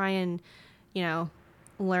just try and, you know,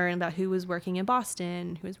 learn about who was working in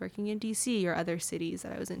Boston, who was working in DC or other cities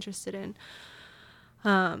that I was interested in.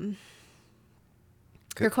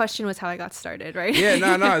 Your question was how I got started, right? Yeah,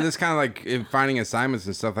 no. This kind of like finding assignments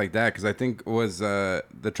and stuff like that. Because I think was the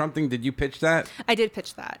Trump thing. Did you pitch that? I did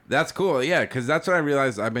pitch that. That's cool. Yeah, because that's what I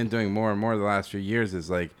realized I've been doing more and more the last few years. Is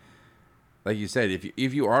like you said,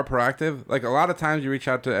 if you are proactive, like a lot of times you reach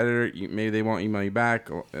out to an editor, maybe they won't email you back.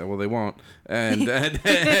 Well, they won't, and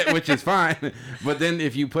which is fine. But then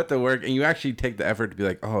if you put the work and you actually take the effort to be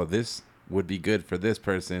like, oh, this would be good for this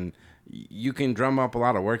person, you can drum up a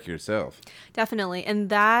lot of work yourself. Definitely. And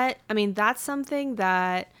that's something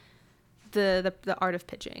that the art of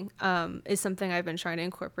pitching is something I've been trying to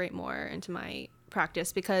incorporate more into my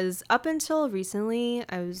practice, because up until recently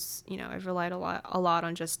I've relied a lot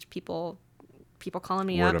on just people calling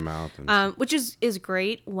me word up, of mouth, which is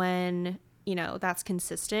great when, you know, that's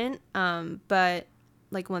consistent. But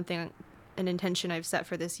like one thing, an intention I've set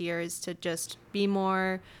for this year is to just be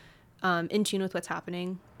more in tune with what's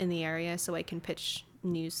happening in the area, so I can pitch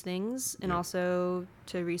news things, and also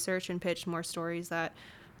to research and pitch more stories that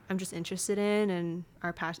I'm just interested in and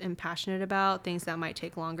am passionate about, things that might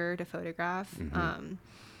take longer to photograph.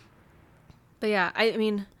 But yeah, I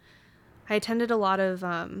mean, I attended a lot of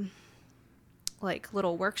like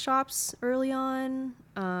little workshops early on.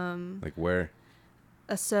 Like where?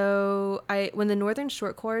 So when the Northern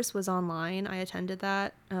Short Course was online, I attended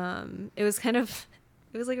that. It was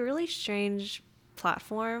like a really strange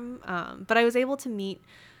platform, but I was able to meet,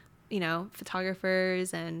 you know,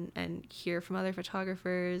 photographers and hear from other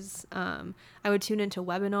photographers. I would tune into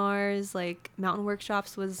webinars, like Mountain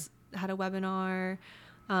Workshops had a webinar.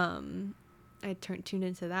 I tuned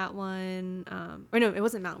into that one. Or no, it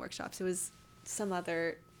wasn't Mountain Workshops. It was some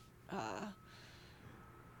other, I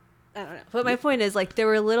don't know. But my point is, like, there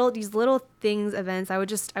were these little things, events. I would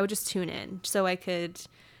just tune in so I could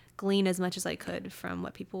glean as much as I could from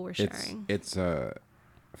what people were sharing. It's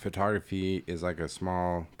photography is like a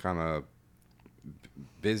small kind of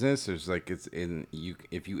business. There's like it's in you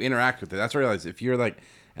if you interact with it. That's what I realize. If you're like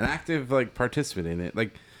an active like participant in it,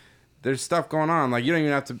 like there's stuff going on. Like you don't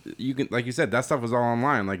even have to. You can, like you said, that stuff was all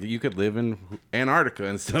online. Like you could live in Antarctica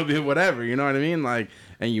and still be whatever. You know what I mean? Like,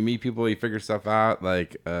 and you meet people, you figure stuff out.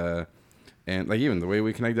 Like, and like even the way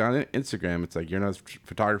we connect on Instagram, it's like you're not a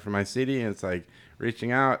photographer in my city, and it's like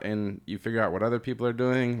reaching out and you figure out what other people are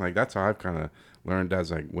doing. Like that's how I've kind of learned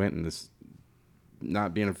as I went in this.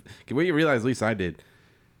 Not being what you realize, at least I did.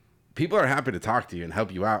 People are happy to talk to you and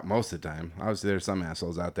help you out most of the time. Obviously, there's some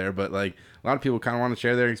assholes out there, but like a lot of people kind of want to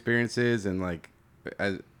share their experiences, and like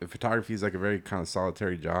photography is like a very kind of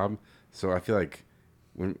solitary job. So I feel like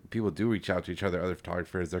when people do reach out to each other, other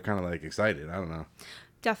photographers, they're kind of like excited. I don't know.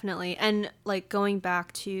 Definitely. And like going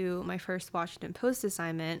back to my first Washington Post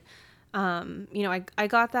assignment, I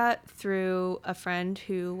got that through a friend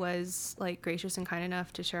who was like gracious and kind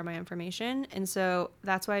enough to share my information. And so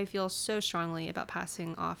that's why I feel so strongly about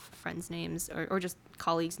passing off friends' names or just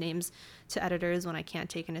colleagues' names to editors when I can't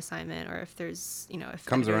take an assignment, or if there's, if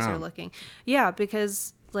Comes editors around. are looking. Yeah,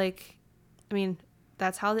 because like, I mean,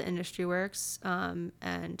 that's how the industry works.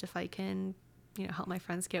 And if I can, help my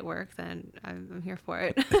friends get work, then I'm here for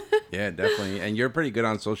it. Yeah, definitely. And you're pretty good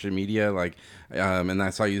on social media, like, and I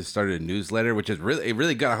saw you started a newsletter, which is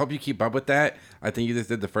really good. I hope you keep up with that. I think you just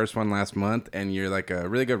did the first one last month, and you're like a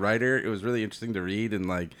really good writer. It was really interesting to read, and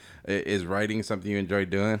like, is writing something you enjoy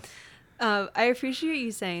doing? I appreciate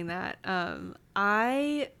you saying that.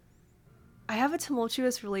 I have a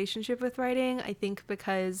tumultuous relationship with writing, I think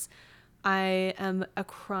because I am a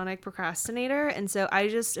chronic procrastinator, and so I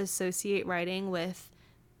just associate writing with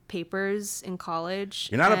papers in college.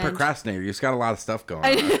 You're not a procrastinator. You just got a lot of stuff going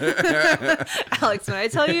on. Alex, when I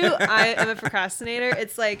tell you I am a procrastinator,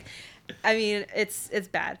 it's like, I mean, it's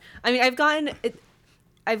bad. I mean, I've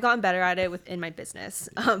gotten better at it within my business,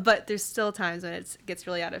 but there's still times when it gets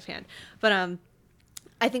really out of hand. But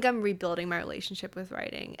I think I'm rebuilding my relationship with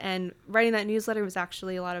writing, and writing that newsletter was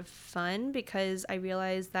actually a lot of fun because I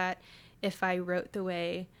realized that if I wrote the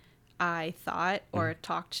way I thought or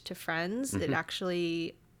talked to friends, it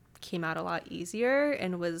actually came out a lot easier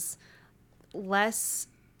and was less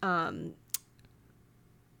like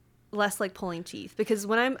pulling teeth. Because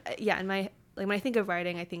when when I think of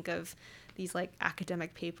writing, I think of these like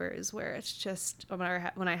academic papers where it's just when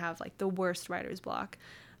I have like the worst writer's block.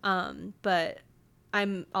 But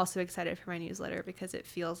I'm also excited for my newsletter because it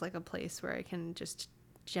feels like a place where I can just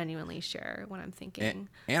genuinely share what I'm thinking.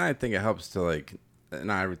 And I think it helps to like,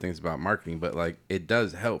 not everything's about marketing, but like it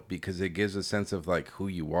does help because it gives a sense of like who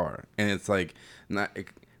you are, and it's like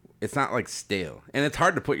it's not like stale, and it's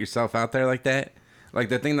hard to put yourself out there like that. Like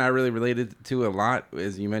the thing that I really related to a lot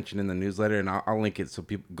is you mentioned in the newsletter, and I'll link it so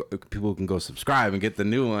people can go subscribe and get the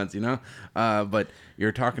new ones, But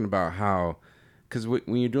you're talking about how, because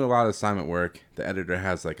when you do a lot of assignment work, the editor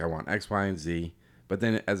has like, I want X, Y, and Z. But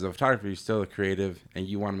then as a photographer, you're still a creative and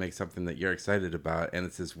you want to make something that you're excited about. And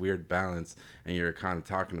it's this weird balance. And you're kind of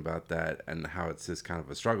talking about that and how it's just kind of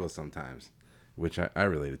a struggle sometimes, which I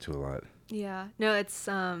related to a lot. Yeah. No, it's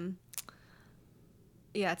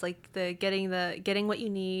it's like getting what you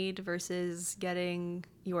need versus getting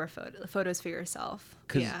your photos for yourself.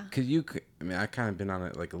 Cause I kind of been on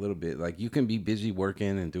it like a little bit. Like you can be busy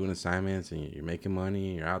working and doing assignments and you're making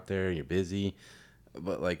money, you're out there, you're busy.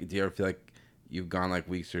 But like, do you ever feel like you've gone like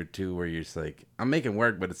weeks or two where you're just like, I'm making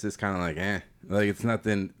work, but it's just kind of like, like it's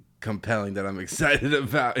nothing compelling that I'm excited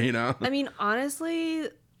about, I mean, honestly,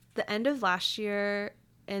 the end of last year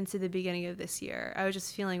into the beginning of this year, I was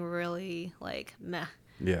just feeling really like meh.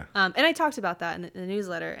 Yeah. And I talked about that in the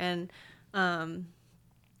newsletter, and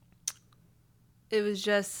it was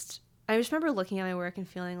just, I just remember looking at my work and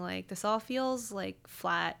feeling like this all feels like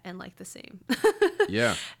flat and like the same.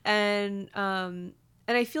 Yeah. And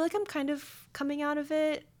I feel like I'm kind of coming out of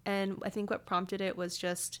it. And I think what prompted it was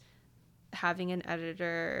just having an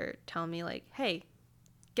editor tell me like, hey,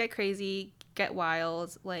 get crazy, get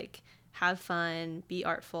wild, like have fun, be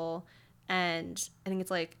artful. And I think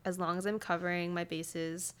it's like, as long as I'm covering my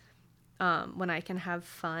bases, when I can have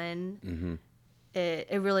fun,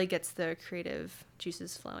 it really gets the creative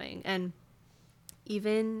juices flowing. And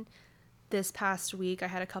even this past week, I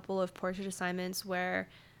had a couple of portrait assignments where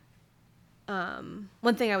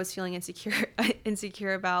one thing I was feeling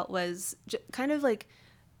insecure about was kind of like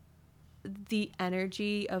the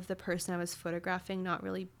energy of the person I was photographing not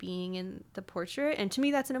really being in the portrait. And to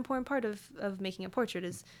me, that's an important part of making a portrait,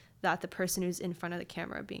 is that the person who's in front of the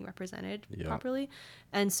camera being represented properly.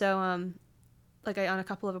 And so on a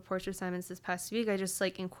couple of portrait assignments this past week, I just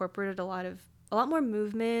like incorporated a lot more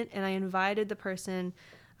movement, and I invited the person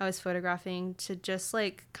I was photographing to just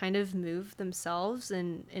like kind of move themselves,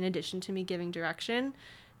 and in addition to me giving direction.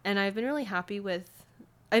 And I've been really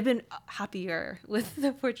I've been happier with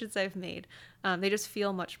the portraits I've made. They just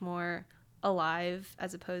feel much more alive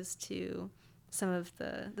as opposed to some of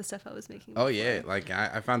the stuff I was making Oh before. yeah, like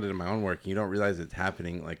I found it in my own work. You don't realize it's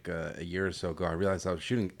happening. Like a year or so ago, I realized I was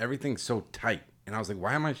shooting everything so tight, and I was like,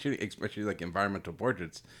 "Why am I shooting?" Especially like environmental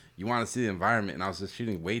portraits. You want to see the environment, and I was just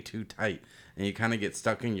shooting way too tight, and you kind of get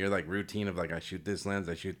stuck in your like routine of like I shoot this lens,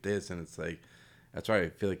 I shoot this, and it's like that's why I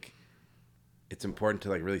feel like it's important to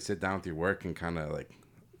like really sit down with your work and kind of like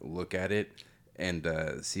look at it and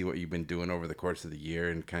see what you've been doing over the course of the year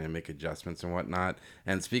and kind of make adjustments and whatnot.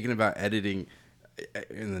 And speaking about editing,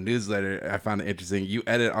 in the newsletter, I found it interesting. You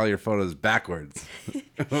edit all your photos backwards.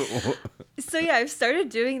 So yeah, I've started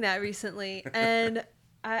doing that recently, and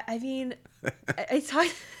I mean, I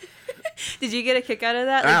talked. Did you get a kick out of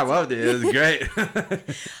that? I loved it. It was great.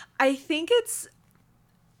 I think it's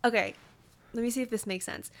okay. Let me see if this makes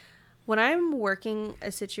sense. When I'm working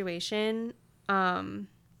a situation,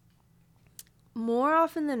 more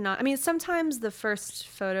often than not, I mean, sometimes the first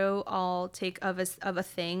photo I'll take of a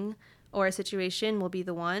thing or a situation will be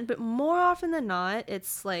the one, but more often than not,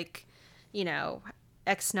 it's like,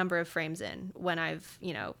 X number of frames in when I've,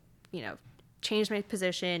 changed my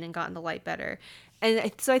position and gotten the light better.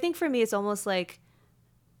 And so I think for me, it's almost like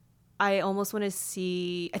I almost want to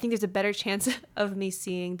see, I think there's a better chance of me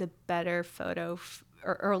seeing the better photo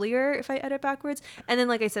or earlier if I edit backwards. And then,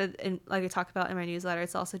 like I said, and like I talk about in my newsletter,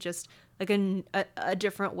 it's also just like a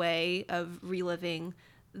different way of reliving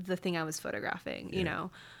the thing I was photographing,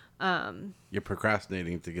 You're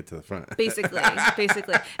procrastinating to get to the front. basically.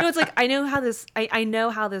 No, it's like, I know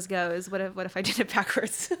how this goes. What if I did it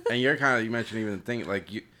backwards? And you're kind of, you mentioned even the thing,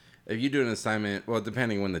 like if you do an assignment, well,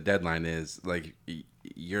 depending when the deadline is, like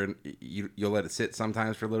you'll let it sit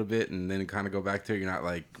sometimes for a little bit and then kind of go back to it. You're not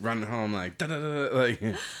like running home like da da da like.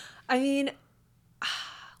 I mean,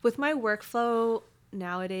 with my workflow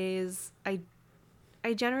nowadays, I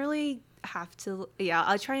generally have to,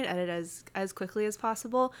 I'll try and edit as quickly as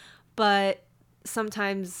possible, but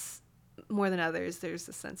sometimes more than others, there's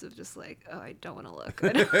a sense of just like, oh, I don't want to look.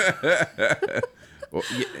 Well,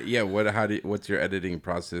 yeah. What's your editing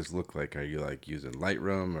process look like? Are you like using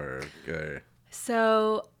Lightroom or?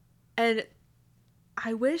 So, and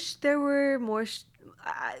I wish there were more.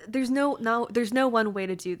 There's no one way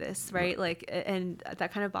to do this, right? Like, and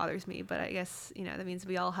that kind of bothers me. But I guess that means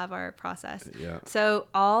we all have our process. Yeah. So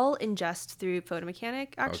I'll ingest through Photo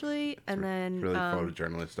Mechanic actually, and then really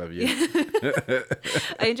photojournalist of you.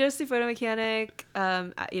 I ingest through Photo Mechanic.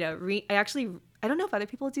 I don't know if other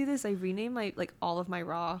people do this. I rename all of my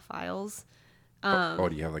raw files. Do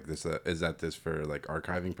you have like this? Is that this for like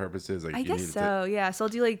archiving purposes? Like I guess so. Yeah. So I'll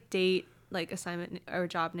do like date, like assignment or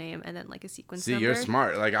job name, and then like a sequence number. See, you're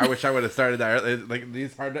smart. Like I wish I would have started that early. Like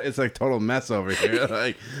these hard. It's like total mess over here.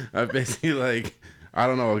 Like I basically like I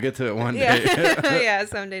don't know. We'll get to it one day. Yeah,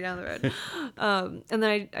 someday down the road. And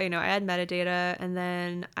then I add metadata, and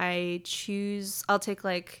then I'll take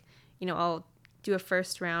I'll do a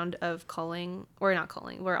first round of culling, or not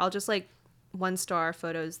culling, where I'll just like 1-star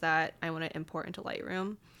photos that I want to import into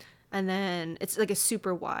Lightroom. And then it's like a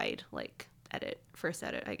super wide like first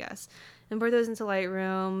edit, I guess. Import those into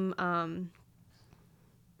Lightroom.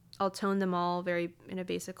 I'll tone them all in a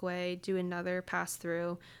basic way, do another pass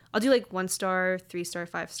through. I'll do like 1-star, 3-star,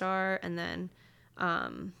 5-star, and then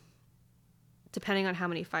depending on how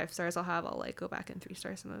many 5 stars I'll have, I'll like go back and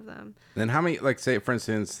 3-star some of them. Then how many, like say for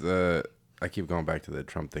instance, I keep going back to the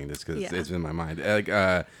Trump thing just because it's in my mind.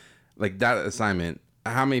 Like that assignment,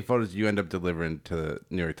 how many photos do you end up delivering to the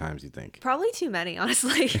New York Times, you think? Probably too many,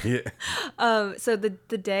 honestly. Yeah. So the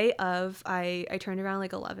day of, I turned around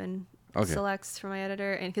like 11 selects for my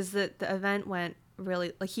editor, and because the event went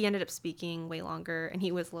really, like, he ended up speaking way longer, and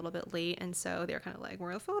he was a little bit late, and so they were kind of like,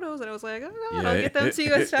 where are the photos? And I was like, oh God, I'll get them to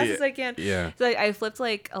you as fast as I can. Yeah. So I flipped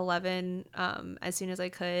like 11 as soon as I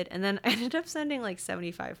could, and then I ended up sending like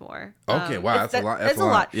 75 more. Okay, wow, that's a lot. That's a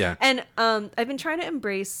lot. Yeah. And I've been trying to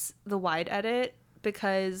embrace the wide edit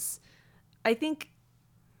because I think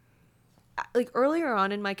like earlier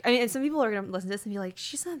on in and some people are going to listen to this and be like,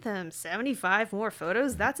 she sent them 75 more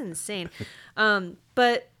photos? That's insane.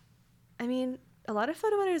 But I mean, a lot of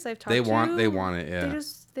photo editors I've talked to, they want it, yeah.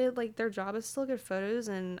 They like, their job is still good photos,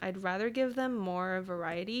 and I'd rather give them more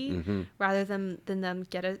variety rather than them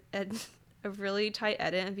get a really tight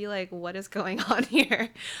edit and be like, what is going on here?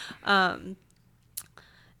 And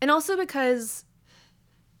also because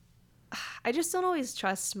I just don't always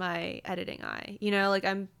trust my editing eye. Like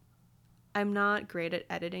I'm not great at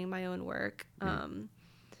editing my own work.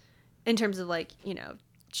 In terms of like,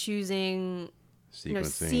 choosing, Sequencing.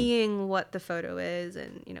 seeing what the photo is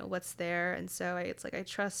and, what's there. And so it's like I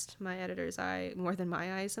trust my editor's eye more than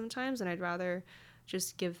my eye sometimes, and I'd rather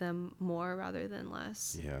just give them more rather than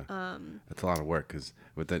less. Yeah. That's a lot of work, because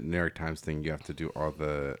with the New York Times thing, you have to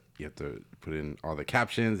put in all the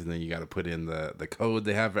captions, and then you got to put in the code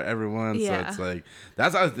they have for everyone. Yeah. So it's like,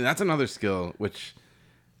 that's another skill, which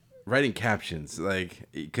writing captions, like,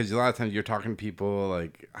 because a lot of times you're talking to people,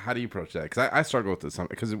 like, how do you approach that? Because I struggle with this,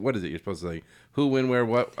 because what is it? You're supposed to, like, who, when, where,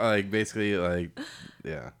 what, like, basically, like,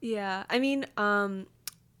 yeah. Yeah. I mean, so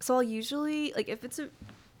I'll usually, like,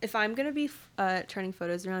 if I'm going to be turning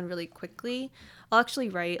photos around really quickly, I'll actually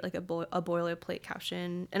write like a boilerplate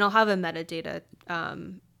caption, and I'll have a metadata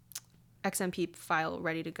XMP file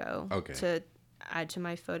ready to go to add to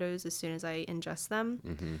my photos as soon as I ingest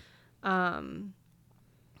them.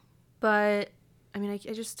 But I mean, I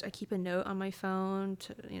keep a note on my phone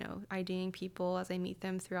to, IDing people as I meet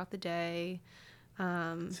them throughout the day.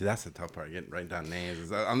 See, that's the tough part, writing down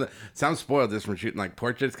names. Sounds spoiled just from shooting like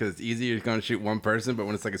portraits, because it's easier to go and shoot one person, but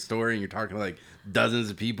when it's like a story and you're talking to like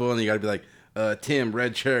dozens of people, and you got to be like, Tim,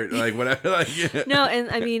 red shirt, like whatever. Like, No,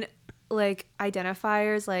 and I mean, like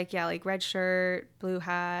identifiers, like like red shirt, blue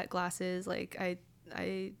hat, glasses. Like I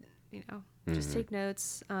just take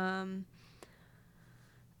notes.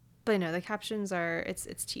 But no, the captions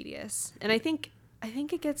it's tedious, and I think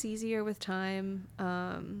it gets easier with time.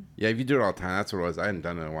 Yeah, if you do it all the time, that's what it was. I hadn't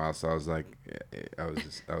done it in a while, so I was like,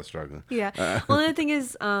 I was struggling. Yeah. Well, the thing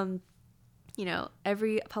is,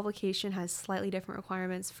 every publication has slightly different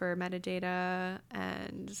requirements for metadata,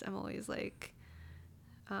 and I'm always like,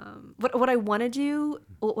 what I want to do,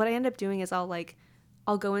 what I end up doing is I'll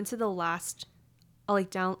go into the last.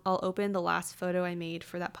 I'll open the last photo I made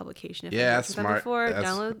for that publication. If Yeah, I that's smart. Before,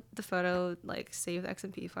 download the photo, save the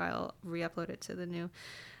XMP file, re-upload it to the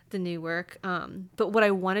new work. But what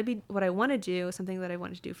I want to do, something that I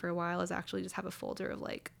wanted to do for a while, is actually just have a folder of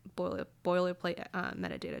boilerplate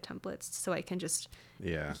metadata templates, so I can just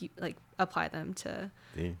apply them to.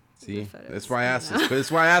 See, that's why I asked this.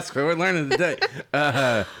 That's why I asked. We're learning today.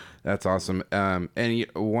 That's awesome. And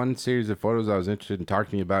one series of photos I was interested in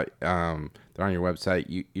talking to you about, they're on your website.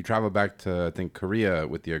 You travel back to, I think, Korea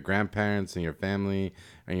with your grandparents and your family,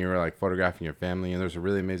 and you were like photographing your family. And there's a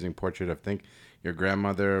really amazing portrait of, I think, your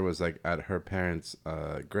grandmother was like at her parents'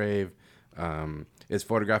 grave. Is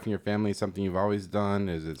photographing your family something you've always done?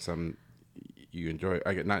 Is it something you enjoy?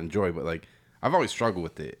 Not enjoy, but like I've always struggled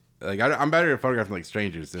with it. Like I'm better at photographing like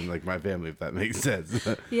strangers than like my family, if that makes sense.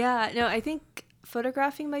 Yeah, no, I think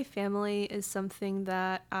photographing my family is something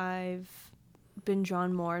that I've been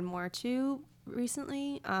drawn more and more to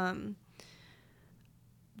recently.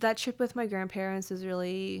 That trip with my grandparents was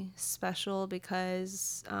really special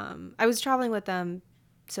because I was traveling with them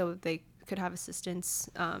so they could have assistance,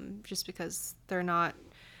 just because they're not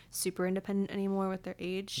super independent anymore with their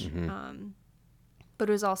age. Mm-hmm. But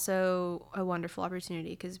it was also a wonderful opportunity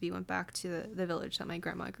because we went back to the village that my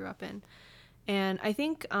grandma grew up in. And I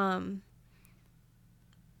think I'm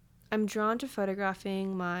drawn to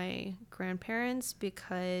photographing my grandparents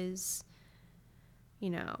because,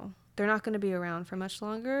 they're not going to be around for much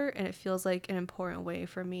longer. And it feels like an important way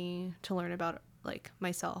for me to learn about like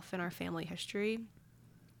myself and our family history.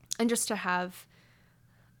 And just to have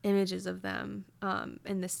images of them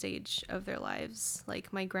in this stage of their lives.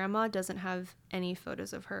 Like my grandma doesn't have any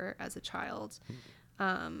photos of her as a child,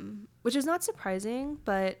 which is not surprising,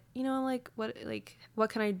 but what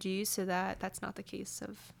can I do so that that's not the case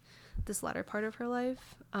of this latter part of her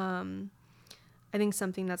life? I think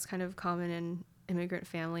something that's kind of common in immigrant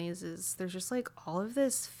families is there's just like all of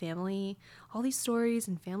this family, all these stories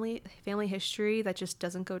and family history that just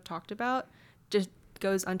doesn't go talked about, just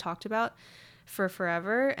goes untalked about for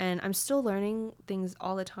forever. And I'm still learning things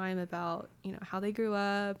all the time about how they grew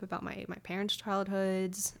up, about my parents'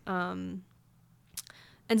 childhoods, and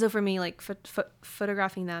so for me, like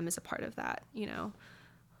photographing them is a part of that.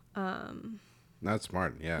 That's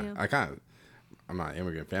smart. Yeah. I'm not an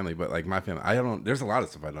immigrant family, but like my family, there's a lot of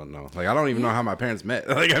stuff I don't know. Like I don't even know how my parents met.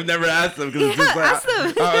 Like I've never asked them because it's just like ask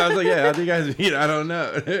them. I was like, yeah, how do you guys meet? I don't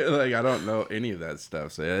know. Like I don't know any of that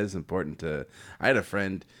stuff. So it is important to. I had a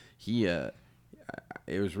friend. It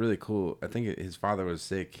was really cool. I think his father was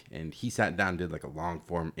sick, and he sat down and did like a long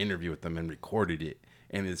form interview with them and recorded it,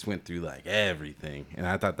 and it just went through like everything. And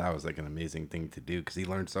I thought that was like an amazing thing to do because he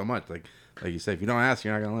learned so much. Like you said, if you don't ask,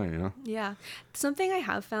 you're not gonna learn. Yeah. Something I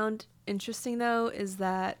have found interesting though is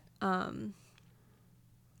that when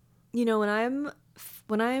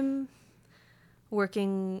I'm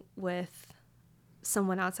working with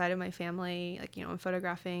someone outside of my family, like I'm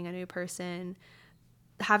photographing a new person,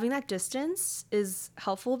 having that distance is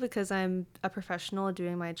helpful because I'm a professional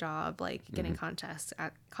doing my job, like getting context,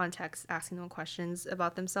 asking them questions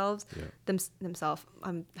about themselves, themselves.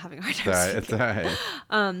 I'm having a hard time. It's all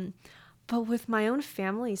right. But with my own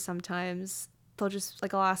family, sometimes they'll just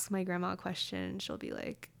like, I'll ask my grandma a question and she'll be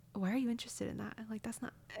like, why are you interested in that? I'm like, that's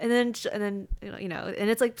not, and then, and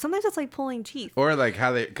it's like, sometimes it's like pulling teeth. Or like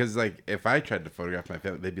how they, cause like if I tried to photograph my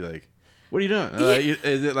family, they'd be like, what are you doing?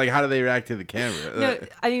 Is it like, how do they react to the camera? No,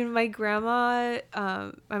 I mean, my grandma,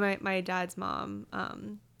 my dad's mom,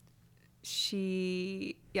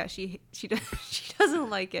 she doesn't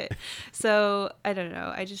like it. So I don't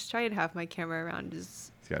know. I just try to have my camera around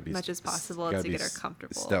as much as possible to get her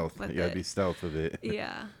comfortable. Stealth. You gotta be stealth with it.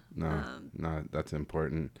 Yeah. No, that's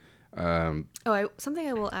important. Something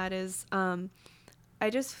I will add is, I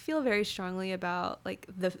just feel very strongly about like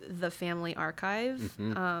the family archive.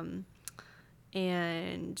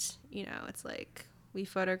 And it's like we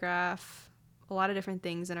photograph a lot of different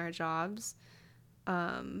things in our jobs.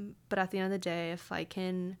 But at the end of the day, if I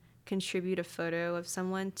can contribute a photo of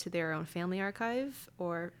someone to their own family archive,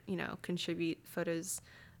 or, contribute photos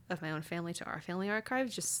of my own family to our family archive,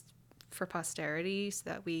 just for posterity, so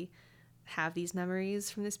that we have these memories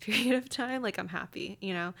from this period of time, like, I'm happy,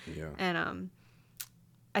 Yeah. And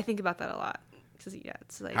I think about that a lot. Because,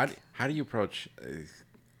 it's like... How do you approach...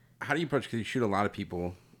 because you shoot a lot of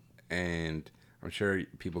people, and I'm sure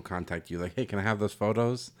people contact you like, hey, can I have those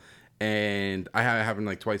photos? And I have it happen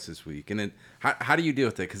like twice this week. And then how do you deal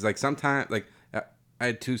with it? Because like sometimes, like I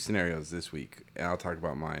had 2 scenarios this week, and I'll talk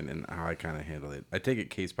about mine and how I kind of handle it. I take it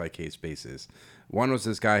case by case basis. One was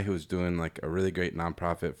this guy who was doing like a really great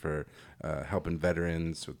nonprofit for helping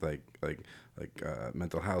veterans with like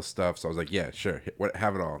mental health stuff. So I was like, yeah, sure,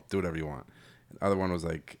 have it all, do whatever you want. The other one was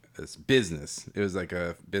like this business. It was like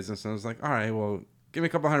a business, and I was like, all right, well, give me a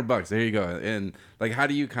couple $100. There you go. And like, how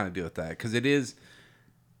do you kind of deal with that? Because it is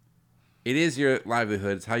your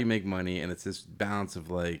livelihood. It's how you make money, and it's this balance of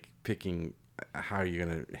like picking how you're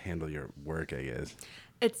gonna handle your work, I guess.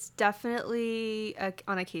 It's definitely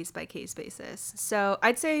on a case by case basis. So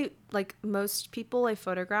I'd say like most people I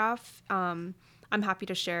photograph, I'm happy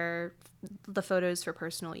to share the photos for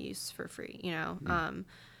personal use for free.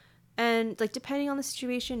 And like depending on the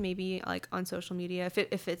situation, maybe like on social media,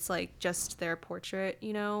 if it's like just their portrait,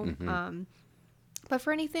 but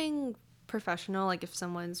for anything professional, like if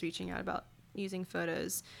someone's reaching out about using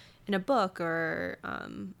photos in a book or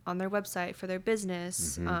on their website for their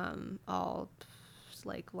business, I'll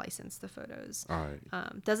like license the photos. All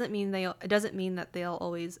right. Doesn't mean that they'll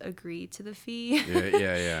always agree to the fee.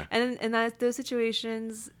 Yeah. And in those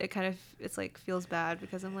situations, it's like feels bad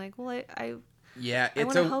because I'm like, well, I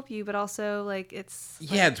want to help you, but also like it's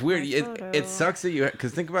it's weird. It sucks that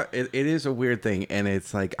because think about it. It is a weird thing, and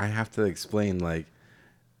it's like I have to explain like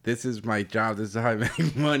this is my job. This is how I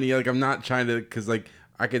make money. Like I'm not trying to, because like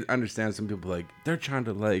I could understand some people like they're trying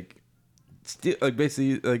to like steal, like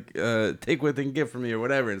basically like take what they can get from me or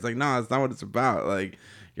whatever. And it's like no, that's not what it's about. Like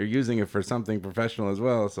you're using it for something professional as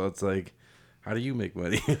well. So it's like, how do you make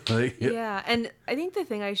money? Like yeah, and I think the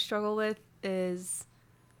thing I struggle with is,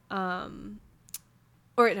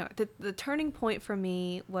 the turning point for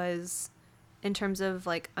me was in terms of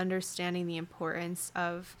like understanding the importance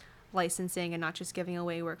of licensing and not just giving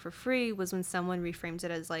away work for free was when someone reframes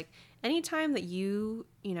it as like anytime that you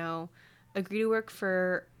agree to work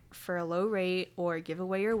for a low rate or give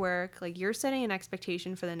away your work, like you're setting an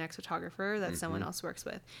expectation for the next photographer that someone else works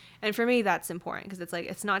with. And for me, that's important because it's like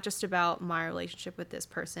it's not just about my relationship with this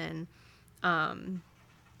person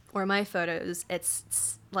or my photos.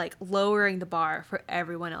 It's like lowering the bar for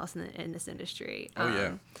everyone else in this industry.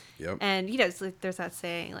 Yep. And it's like there's that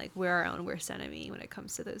saying like we're our own worst enemy when it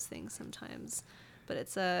comes to those things sometimes, but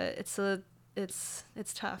it's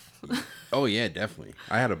tough. Oh yeah, definitely.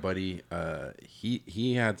 I had a buddy.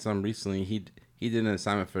 He had some recently. He did an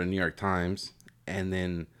assignment for the New York Times, and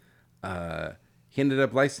then he ended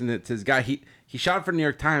up licensing it to his guy. He shot for the New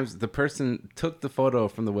York Times. The person took the photo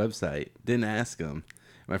from the website, didn't ask him.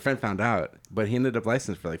 My friend found out, but he ended up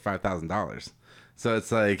licensed for like $5,000. So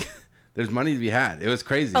it's like there's money to be had. It was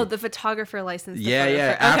crazy. Oh, the photographer licensed.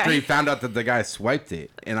 Yeah. After he found out that the guy swiped it,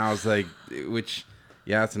 and I was like,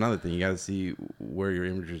 that's another thing. You got to see where your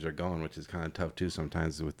images are going, which is kind of tough too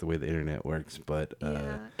sometimes with the way the internet works. But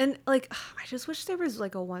and like I just wish there was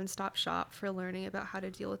like a one-stop shop for learning about how to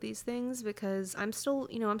deal with these things because I'm still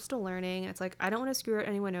learning. And it's like I don't want to screw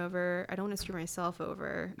anyone over. I don't want to screw myself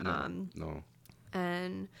over. No.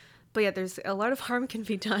 But yeah, there's a lot of harm can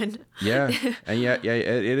be done. Yeah, and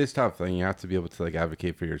it is tough. Like you have to be able to like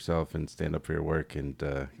advocate for yourself and stand up for your work, and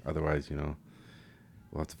otherwise,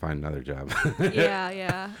 we'll have to find another job.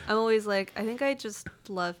 Yeah. I'm always like, I think I just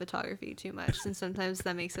love photography too much, and sometimes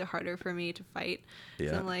that makes it harder for me to fight.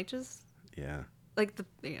 So I'm like, just Yeah. like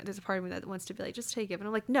there's a part of me that wants to be like, just take it, but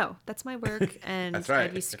I'm like, no, that's my work, and That's right.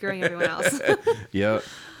 I'd be screwing everyone else. Yep.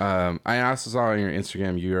 I also saw on your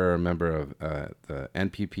Instagram you're a member of the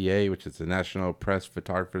NPPA, which is the National Press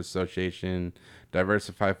Photographers Association,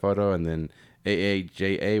 Diversify Photo, and then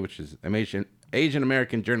AAJA, which is Asian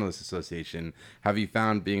American Journalists Association. Have you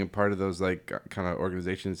found being a part of those like kind of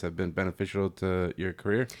organizations have been beneficial to your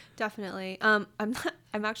career? Definitely.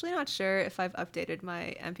 I'm actually not sure if I've updated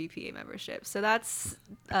my MPPA membership, so that's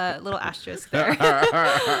a little asterisk there.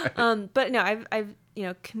 But no, I've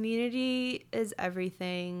community is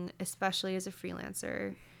everything, especially as a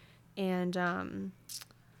freelancer, and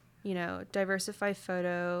Diversify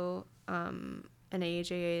Photo, and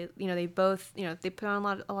AAJA, they both, they put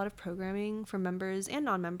on a lot of programming for members and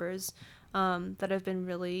non-members, that have been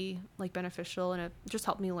really like beneficial and have just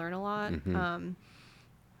helped me learn a lot. Mm-hmm.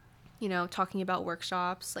 Talking about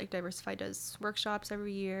workshops, like Diversify does workshops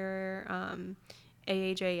every year.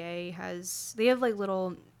 AAJA they have like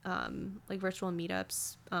little, like virtual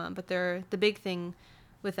meetups, but the big thing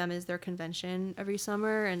with them is their convention every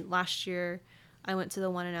summer. And last year I went to the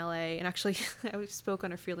one in LA, and actually I spoke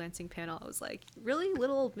on a freelancing panel. I was like, really,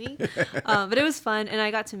 little old me? But it was fun, and I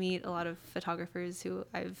got to meet a lot of photographers who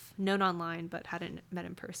I've known online but hadn't met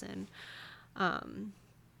in person. No,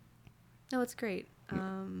 it's great.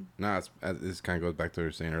 No, this kind of goes back to what we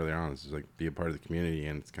were saying earlier on. It's just like be a part of the community,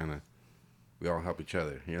 and it's kind of we all help each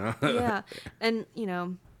other, Yeah, and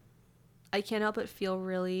I can't help but feel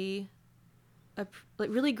really,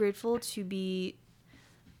 really grateful to be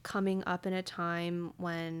coming up in a time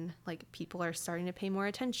when like people are starting to pay more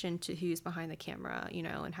attention to who's behind the camera,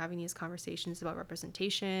 and having these conversations about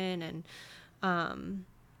representation and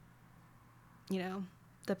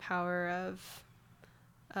the power of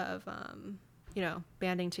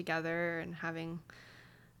banding together and having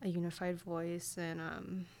a unified voice.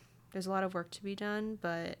 And there's a lot of work to be done,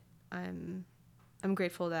 but I'm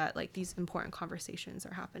grateful that like these important conversations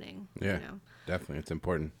are happening. Yeah, definitely, it's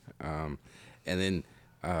important. And then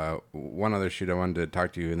one other shoot I wanted to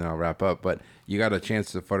talk to you, and then I'll wrap up. But you got a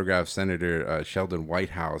chance to photograph Senator Sheldon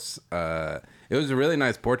Whitehouse. It was a really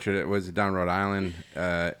nice portrait. It was down Rhode Island.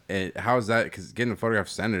 How's that? Because getting to photograph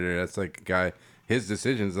Senator, that's like a guy. His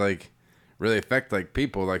decisions like really affect like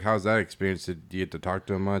people. Like, how's that experience? Did you get to talk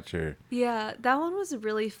to him much? Or yeah, that one was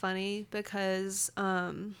really funny because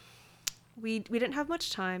we didn't have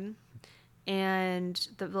much time. And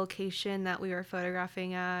the location that we were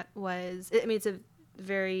photographing at it's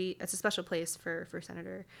a special place for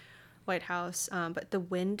Senator Whitehouse. But the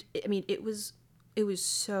wind, it was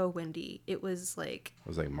so windy. It was like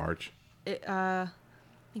March. I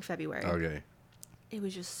think February. Okay. It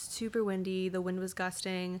was just super windy. The wind was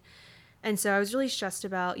gusting. And so I was really stressed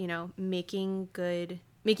about,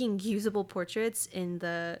 making usable portraits in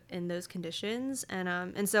those conditions.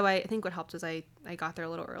 And so I think what helped was I got there a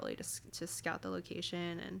little early to scout the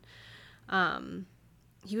location. And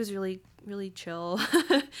he was really, really chill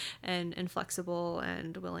and flexible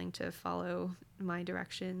and willing to follow my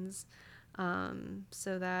directions.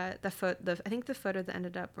 So that I think the photo that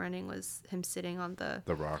ended up running was him sitting on the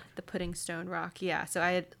rock, the pudding stone rock. Yeah. So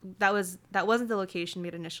that wasn't the location we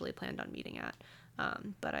had initially planned on meeting at.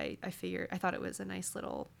 But I thought it was a nice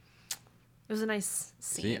scene.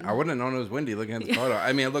 See, I wouldn't have known it was windy looking at the photo.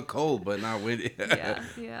 It looked cold, but not windy.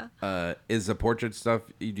 Yeah. Is the portrait stuff,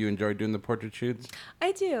 do you enjoy doing the portrait shoots?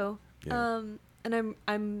 I do. Yeah. And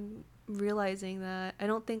I'm realizing that I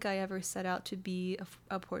don't think I ever set out to be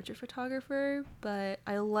a portrait photographer, but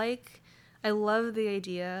I love the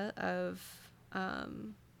idea of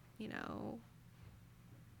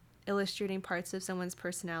illustrating parts of someone's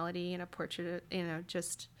personality in a portrait.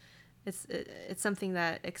 Just it's something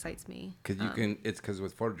that excites me. Because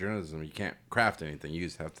with photojournalism you can't craft anything. You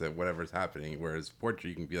just have to whatever's happening. Whereas portrait,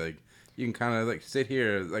 you can be like, you can kind of like sit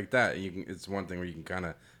here like that. It's one thing where you can kind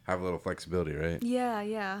of have a little flexibility, right?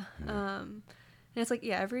 Yeah. And it's like,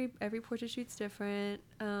 every portrait shoot's different.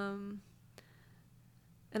 And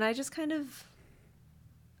I just kind of,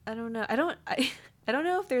 I don't know. I don't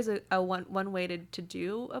know if there's a one way to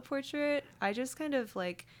do a portrait. I just kind of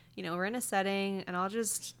like, we're in a setting and I'll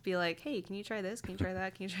just be like, hey, can you try this? Can you try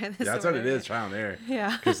that? Can you try this? Yeah, that's what it is, trial and error.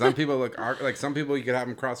 Yeah. Because some people look like some people you could have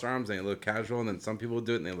them cross arms and they look casual, and then some people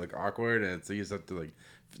do it and they look awkward, and so you just have to like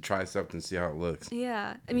try something and see how it looks.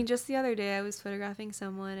 Yeah, I mean, just the other day I was photographing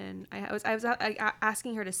someone, and I was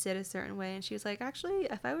asking her to sit a certain way, and she was like, "Actually,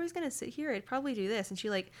 if I was gonna sit here, I'd probably do this." And she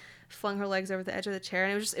like flung her legs over the edge of the chair,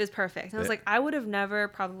 and it was perfect. And I was like, I would have never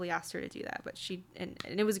probably asked her to do that, but she and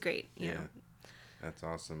it was great. You know. That's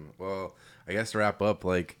awesome. Well, I guess to wrap up,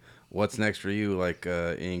 like, what's next for you? Like,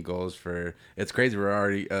 any goals for? It's crazy. We're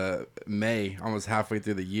already May, almost halfway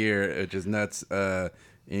through the year, which is nuts.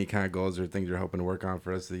 Any kind of goals or things you're hoping to work on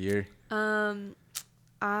for the rest of the year?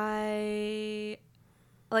 I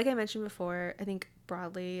like I mentioned before, I think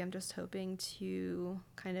broadly, I'm just hoping to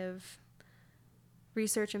kind of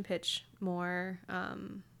research and pitch more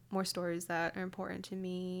stories that are important to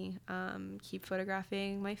me. Keep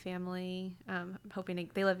photographing my family. I'm hoping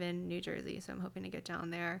they live in New Jersey, so I'm hoping to get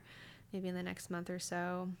down there maybe in the next month or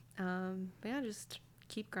so. But yeah, just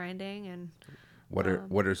keep grinding. And What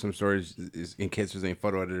are some stories, in case there's any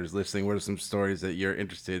photo editors listening, what are some stories that you're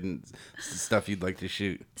interested in, stuff you'd like to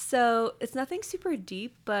shoot? So it's nothing super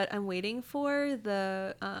deep, but I'm waiting for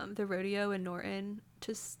the rodeo in Norton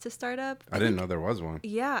to start up. I didn't know there was one.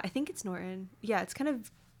 Yeah, I think it's Norton. Yeah, it's kind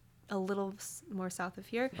of a little more south of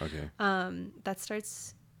here. Okay. That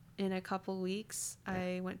starts in a couple weeks.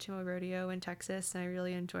 I went to a rodeo in Texas and I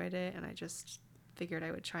really enjoyed it, and I just figured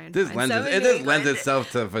I would try and find somebody It to just lends record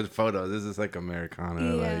itself to photos. This is like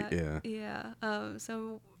Americana, Yeah.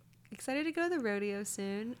 So excited to go to the rodeo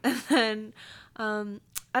soon, and then I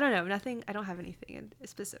don't know, nothing. I don't have anything in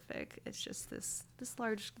specific. It's just this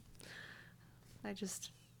large. I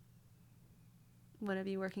just want to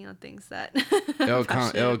be working on things that It'll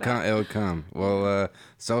come. Well,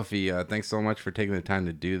 Sophie, thanks so much for taking the time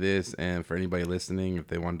to do this, and for anybody listening, if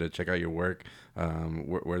they wanted to check out your work,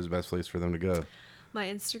 where's the best place for them to go? My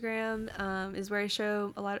Instagram is where I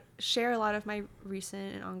share a lot of my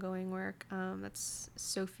recent and ongoing work. That's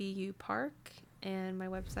Sophie U Park, and my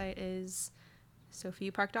website is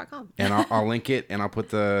sophieupark.com. And I'll link it, and I'll put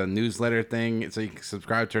the newsletter thing so you can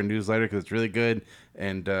subscribe to our newsletter because it's really good.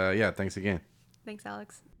 And yeah, thanks again. Thanks,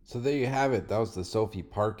 Alex. So there you have it. That was the Sophie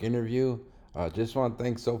Park interview. Just want to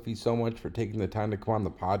thank Sophie so much for taking the time to come on the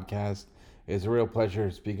podcast. It's a real pleasure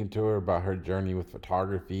speaking to her about her journey with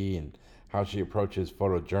photography and how she approaches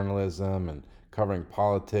photojournalism and covering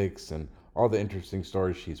politics and all the interesting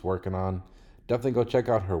stories she's working on. Definitely go check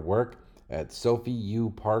out her work at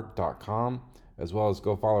sophieupark.com, as well as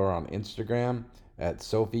go follow her on Instagram at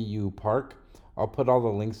sophieupark. I'll put all the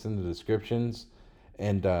links in the descriptions.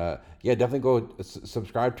 And yeah, definitely go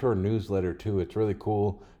subscribe to her newsletter too. It's really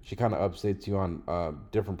cool. She kind of updates you on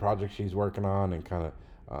different projects she's working on and kind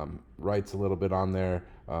of writes a little bit on there.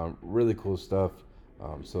 Really cool stuff.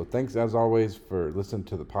 So thanks as always for listening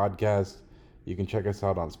to the podcast. You can check us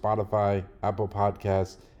out on Spotify, Apple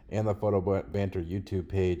Podcasts, and the Photo Banter YouTube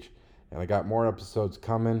page. And I got more episodes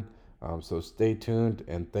coming. So stay tuned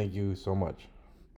and thank you so much.